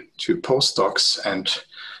to postdocs and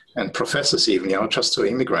professors even, just to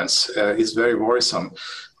immigrants, is very worrisome,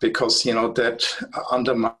 because that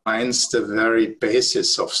undermines the very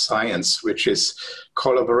basis of science, which is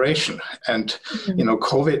collaboration. And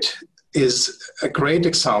COVID is a great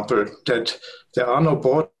example that there are no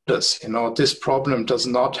borders. This problem does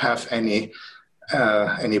not have any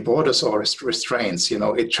borders or restraints.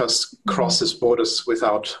 It just crosses borders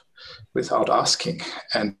without asking.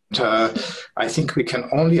 And I think we can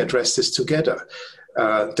only address this together.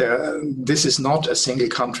 This is not a single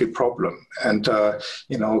country problem, and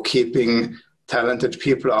keeping talented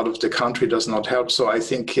people out of the country does not help. So I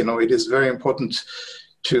think it is very important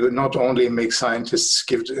to not only make scientists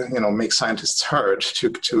make scientists heard,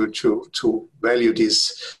 to value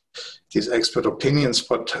these expert opinions,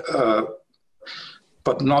 but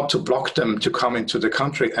not to block them to come into the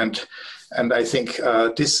country. And I think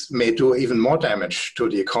this may do even more damage to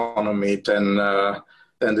the economy than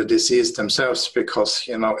the disease themselves, because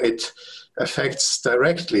it affects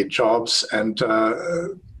directly jobs and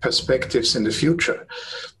perspectives in the future.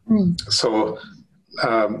 So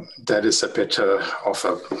that is a bit of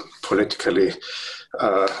a political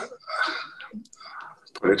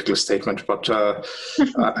statement, but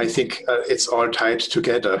I think it's all tied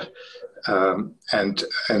together, and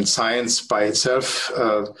science by itself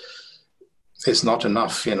is not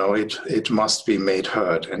enough. It must be made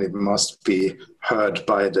heard, and it must be heard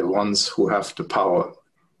by the ones who have the power.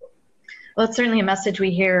 Well, it's certainly a message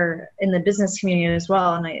we hear in the business community as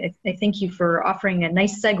well, and I thank you for offering a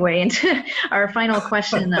nice segue into our final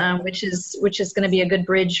question, which is going to be a good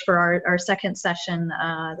bridge for our second session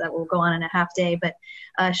that will go on in a half day. But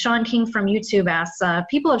Sean King from YouTube asks,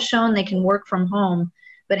 people have shown they can work from home,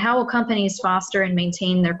 but how will companies foster and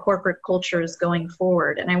maintain their corporate cultures going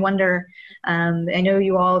forward? And I wonder, I know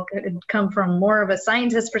you all come from more of a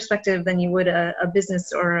scientist perspective than you would a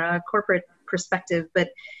business or a corporate perspective, but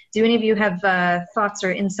do any of you have thoughts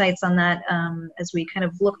or insights on that as we kind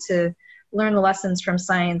of look to learn the lessons from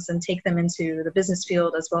science and take them into the business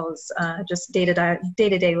field as well as just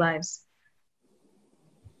day-to-day lives?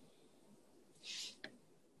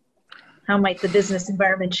 How might the business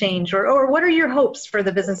environment change, or what are your hopes for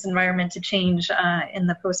the business environment to change in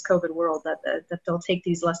the post-COVID world that they'll take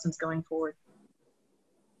these lessons going forward?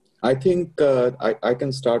 I think I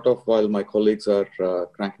can start off while my colleagues are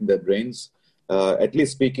cranking their brains. At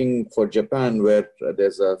least speaking for Japan, where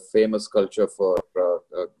there's a famous culture for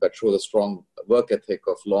that shows a strong work ethic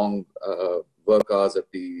of long work hours at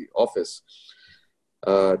the office.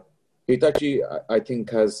 Hitachi, I think,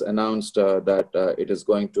 has announced that it is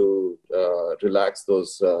going to relax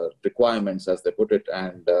those requirements, as they put it,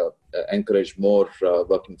 and encourage more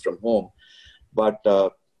working from home. But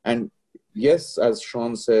and yes, as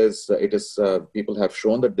Sean says, it is people have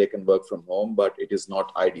shown that they can work from home, but it is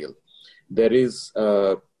not ideal. There is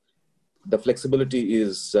the flexibility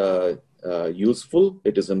is useful.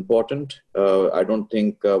 It is important. I don't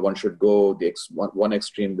think one should go the one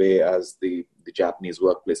extreme way as the Japanese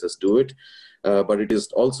workplaces do it, but it is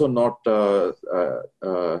also not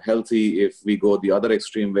healthy if we go the other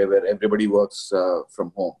extreme way where everybody works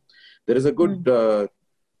from home. There is a good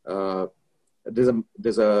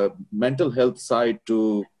there's a mental health side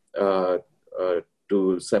to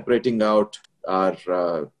separating out our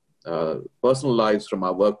personal lives from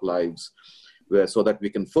our work lives, so that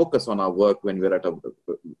we can focus on our work when we are at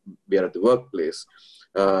the workplace.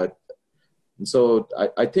 So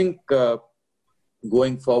I think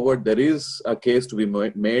going forward, there is a case to be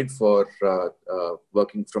made for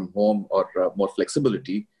working from home or more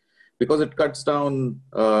flexibility, because it cuts down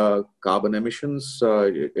carbon emissions.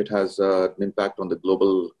 It has an impact on the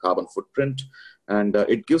global carbon footprint, and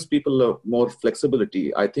it gives people more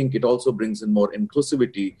flexibility. I think it also brings in more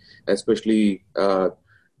inclusivity, especially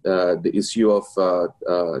the issue of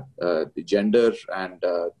the gender, and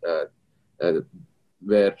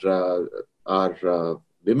where our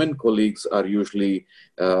women colleagues are usually,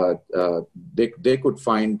 they could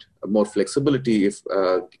find more flexibility if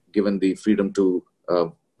given the freedom to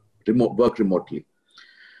work remotely.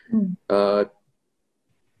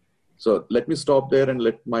 So let me stop there and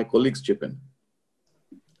let my colleagues chip in.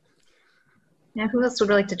 Yeah, who else would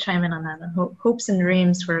like to chime in on that? Hopes and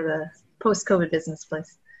dreams for the post-COVID business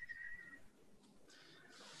place.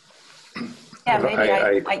 Yeah,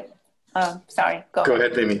 maybe sorry, go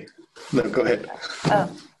ahead, Amy. No, go ahead.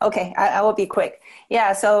 Okay, I will be quick.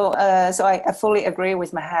 Yeah, so I fully agree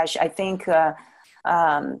with Mahesh. I think,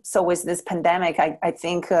 so with this pandemic, I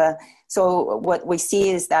think, so what we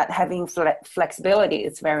see is that having flexibility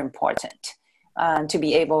is very important to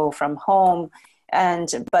be able from home.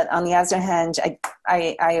 But on the other hand,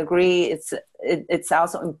 I agree. It's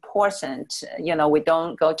also important. We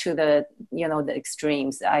don't go to the the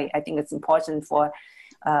extremes. I think it's important for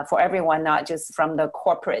everyone, not just from the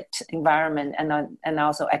corporate environment and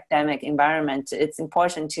also academic environment. It's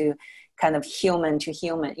important to kind of human to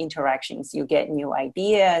human interactions. You get new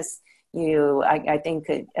ideas. I think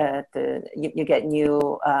you get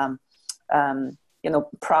new.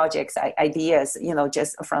 Projects, ideas,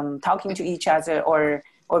 just from talking to each other or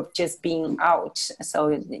just being out.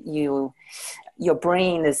 So your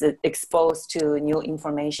brain is exposed to new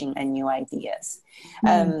information and new ideas.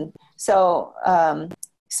 So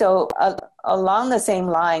along the same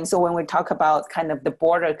line, so when we talk about kind of the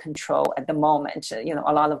border control at the moment,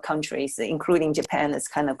 a lot of countries, including Japan, is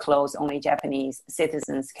kind of closed. Only Japanese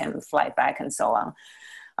citizens can fly back and so on.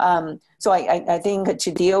 So I think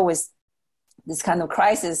to deal with this kind of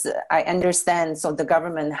crisis, I understand. So the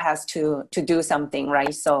government has to do something,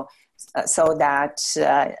 right? So that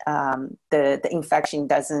the infection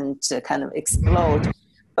doesn't kind of explode.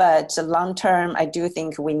 But long term, I do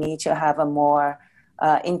think we need to have a more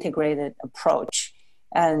integrated approach.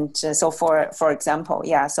 And so for example,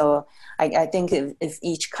 so I think if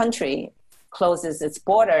each country closes its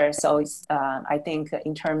border, so I think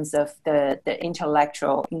in terms of the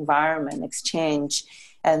intellectual environment exchange,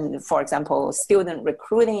 and for example, student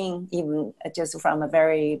recruiting, even just from a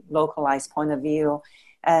very localized point of view,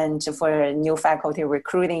 and for new faculty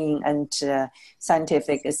recruiting and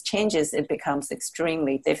scientific exchanges, it becomes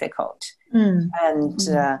extremely difficult.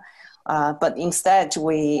 But instead,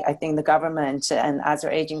 I think the government and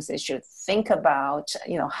other agencies should think about,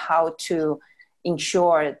 how to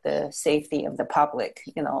ensure the safety of the public,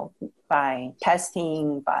 by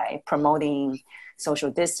testing, by promoting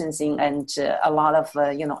social distancing, and a lot of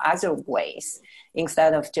other ways,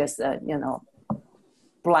 instead of just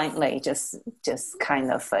blindly just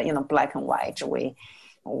kind of black and white.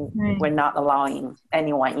 We're not allowing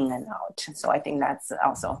anyone in and out. So I think that's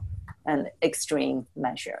also an extreme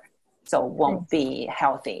measure. So won't be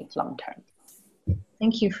healthy long term.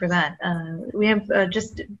 Thank you for that. We have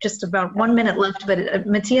just about 1 minute left, but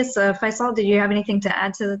Matthias, Faisal, did you have anything to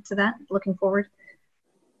add to that looking forward?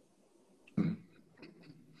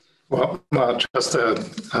 Well, just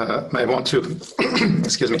I want to,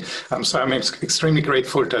 excuse me. So I'm extremely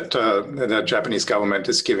grateful that the Japanese government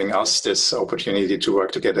is giving us this opportunity to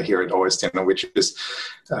work together here at OIST, which is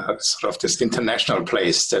sort of this international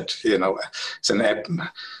place that it's an app.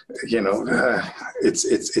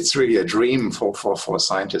 It's really a dream for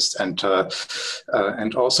scientists, and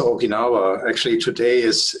also Okinawa. Actually, today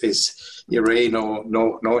is Irei no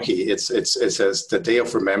Hi. It's the Day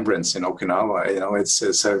of Remembrance in Okinawa. It's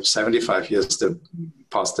 75 years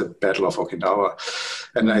past the Battle of Okinawa,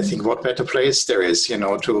 and I think what better place there is,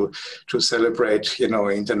 to celebrate,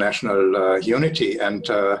 international unity and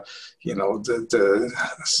the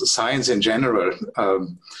science in general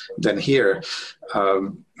than here.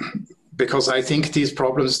 Because I think these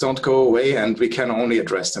problems don't go away, and we can only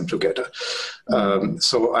address them together.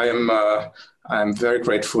 So I'm very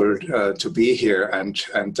grateful to be here, and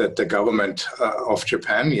that the government of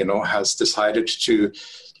Japan, has decided to,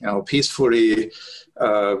 peacefully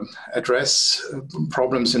address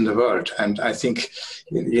problems in the world. And I think,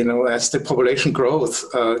 as the population grows,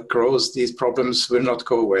 these problems will not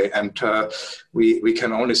go away, and we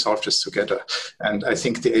can only solve this together. And I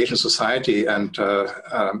think the Asian society and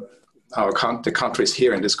the countries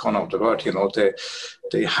here in this corner of the world,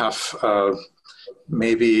 they have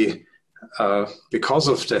maybe because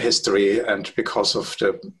of the history and because of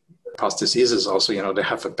the past diseases also, they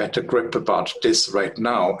have a better grip about this right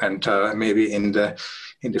now, and maybe in the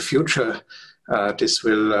future, this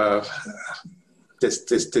will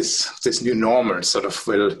this new normal sort of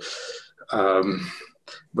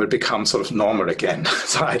will become sort of normal again.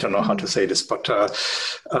 So I don't know how to say this, but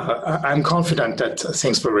I'm confident that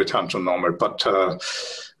things will return to normal. But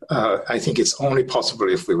I think it's only possible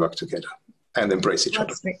if we work together and embrace each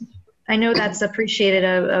other. I know that's appreciated.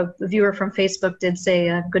 A viewer from Facebook did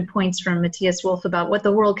say good points from Matthias Wolf about what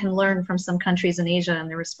the world can learn from some countries in Asia and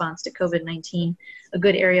their response to COVID-19, a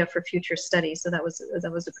good area for future study. So that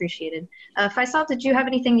was appreciated. Faisal, did you have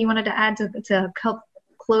anything you wanted to add to help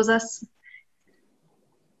close us?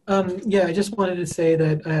 Yeah, I just wanted to say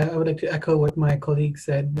that I would like to echo what my colleague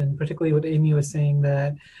said, and particularly what Amy was saying,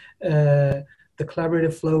 that the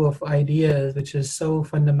collaborative flow of ideas, which is so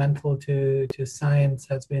fundamental to science,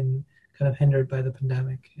 has been kind of hindered by the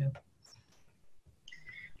pandemic. Yeah.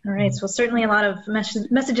 All right, so certainly a lot of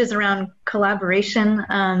messages around collaboration.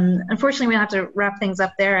 Unfortunately, we have to wrap things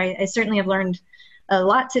up there. I certainly have learned a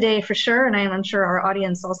lot today for sure, and I'm sure our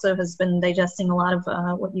audience also has been digesting a lot of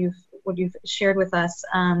what you've shared with us.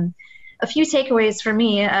 A few takeaways for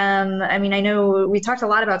me. I mean, I know we talked a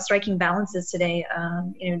lot about striking balances today,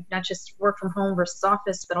 not just work from home versus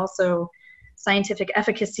office, but also scientific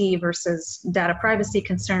efficacy versus data privacy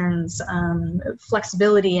concerns,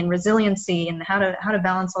 flexibility and resiliency, and how to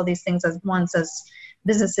balance all these things as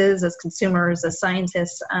businesses, as consumers, as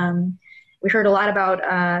scientists. We heard a lot about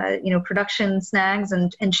production snags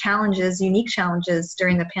and challenges, unique challenges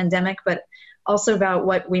during the pandemic, but also about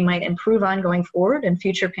what we might improve on going forward in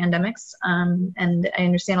future pandemics. And I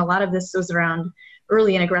understand a lot of this was around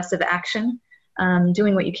early and aggressive action,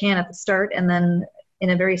 doing what you can at the start, and then in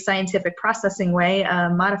a very scientific processing way,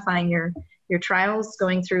 modifying your trials,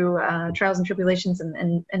 going through trials and tribulations,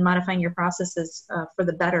 and modifying your processes for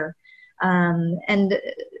the better. And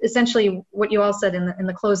essentially what you all said in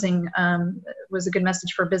the closing was a good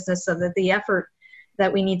message for business, so that the effort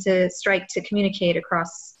that we need to strike to communicate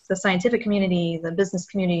across the scientific community, the business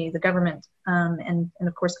community, the government, and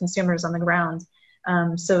of course consumers on the ground.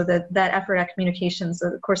 So that effort at communications,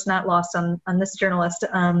 of course, not lost on this journalist,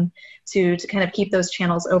 to kind of keep those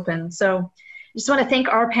channels open. So I just want to thank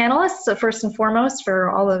our panelists, first and foremost, for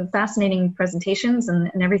all the fascinating presentations and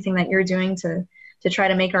everything that you're doing to try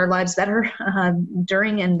to make our lives better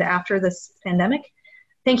during and after this pandemic.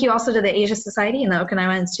 Thank you also to the Asia Society and the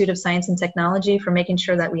Okinawa Institute of Science and Technology for making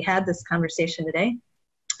sure that we had this conversation today.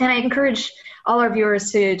 And I encourage all our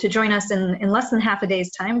viewers to join us in less than half a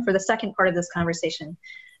day's time for the second part of this conversation,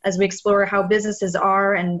 as we explore how businesses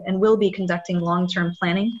are and will be conducting long-term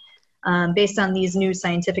planning based on these new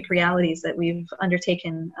scientific realities that we've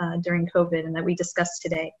undertaken during COVID and that we discussed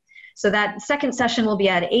today. So that second session will be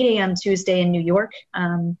at 8 a.m. Tuesday in New York.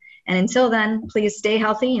 And until then, please stay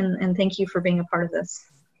healthy, and thank you for being a part of this.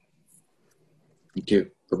 Thank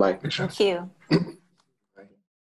you. Bye-bye. Thank you.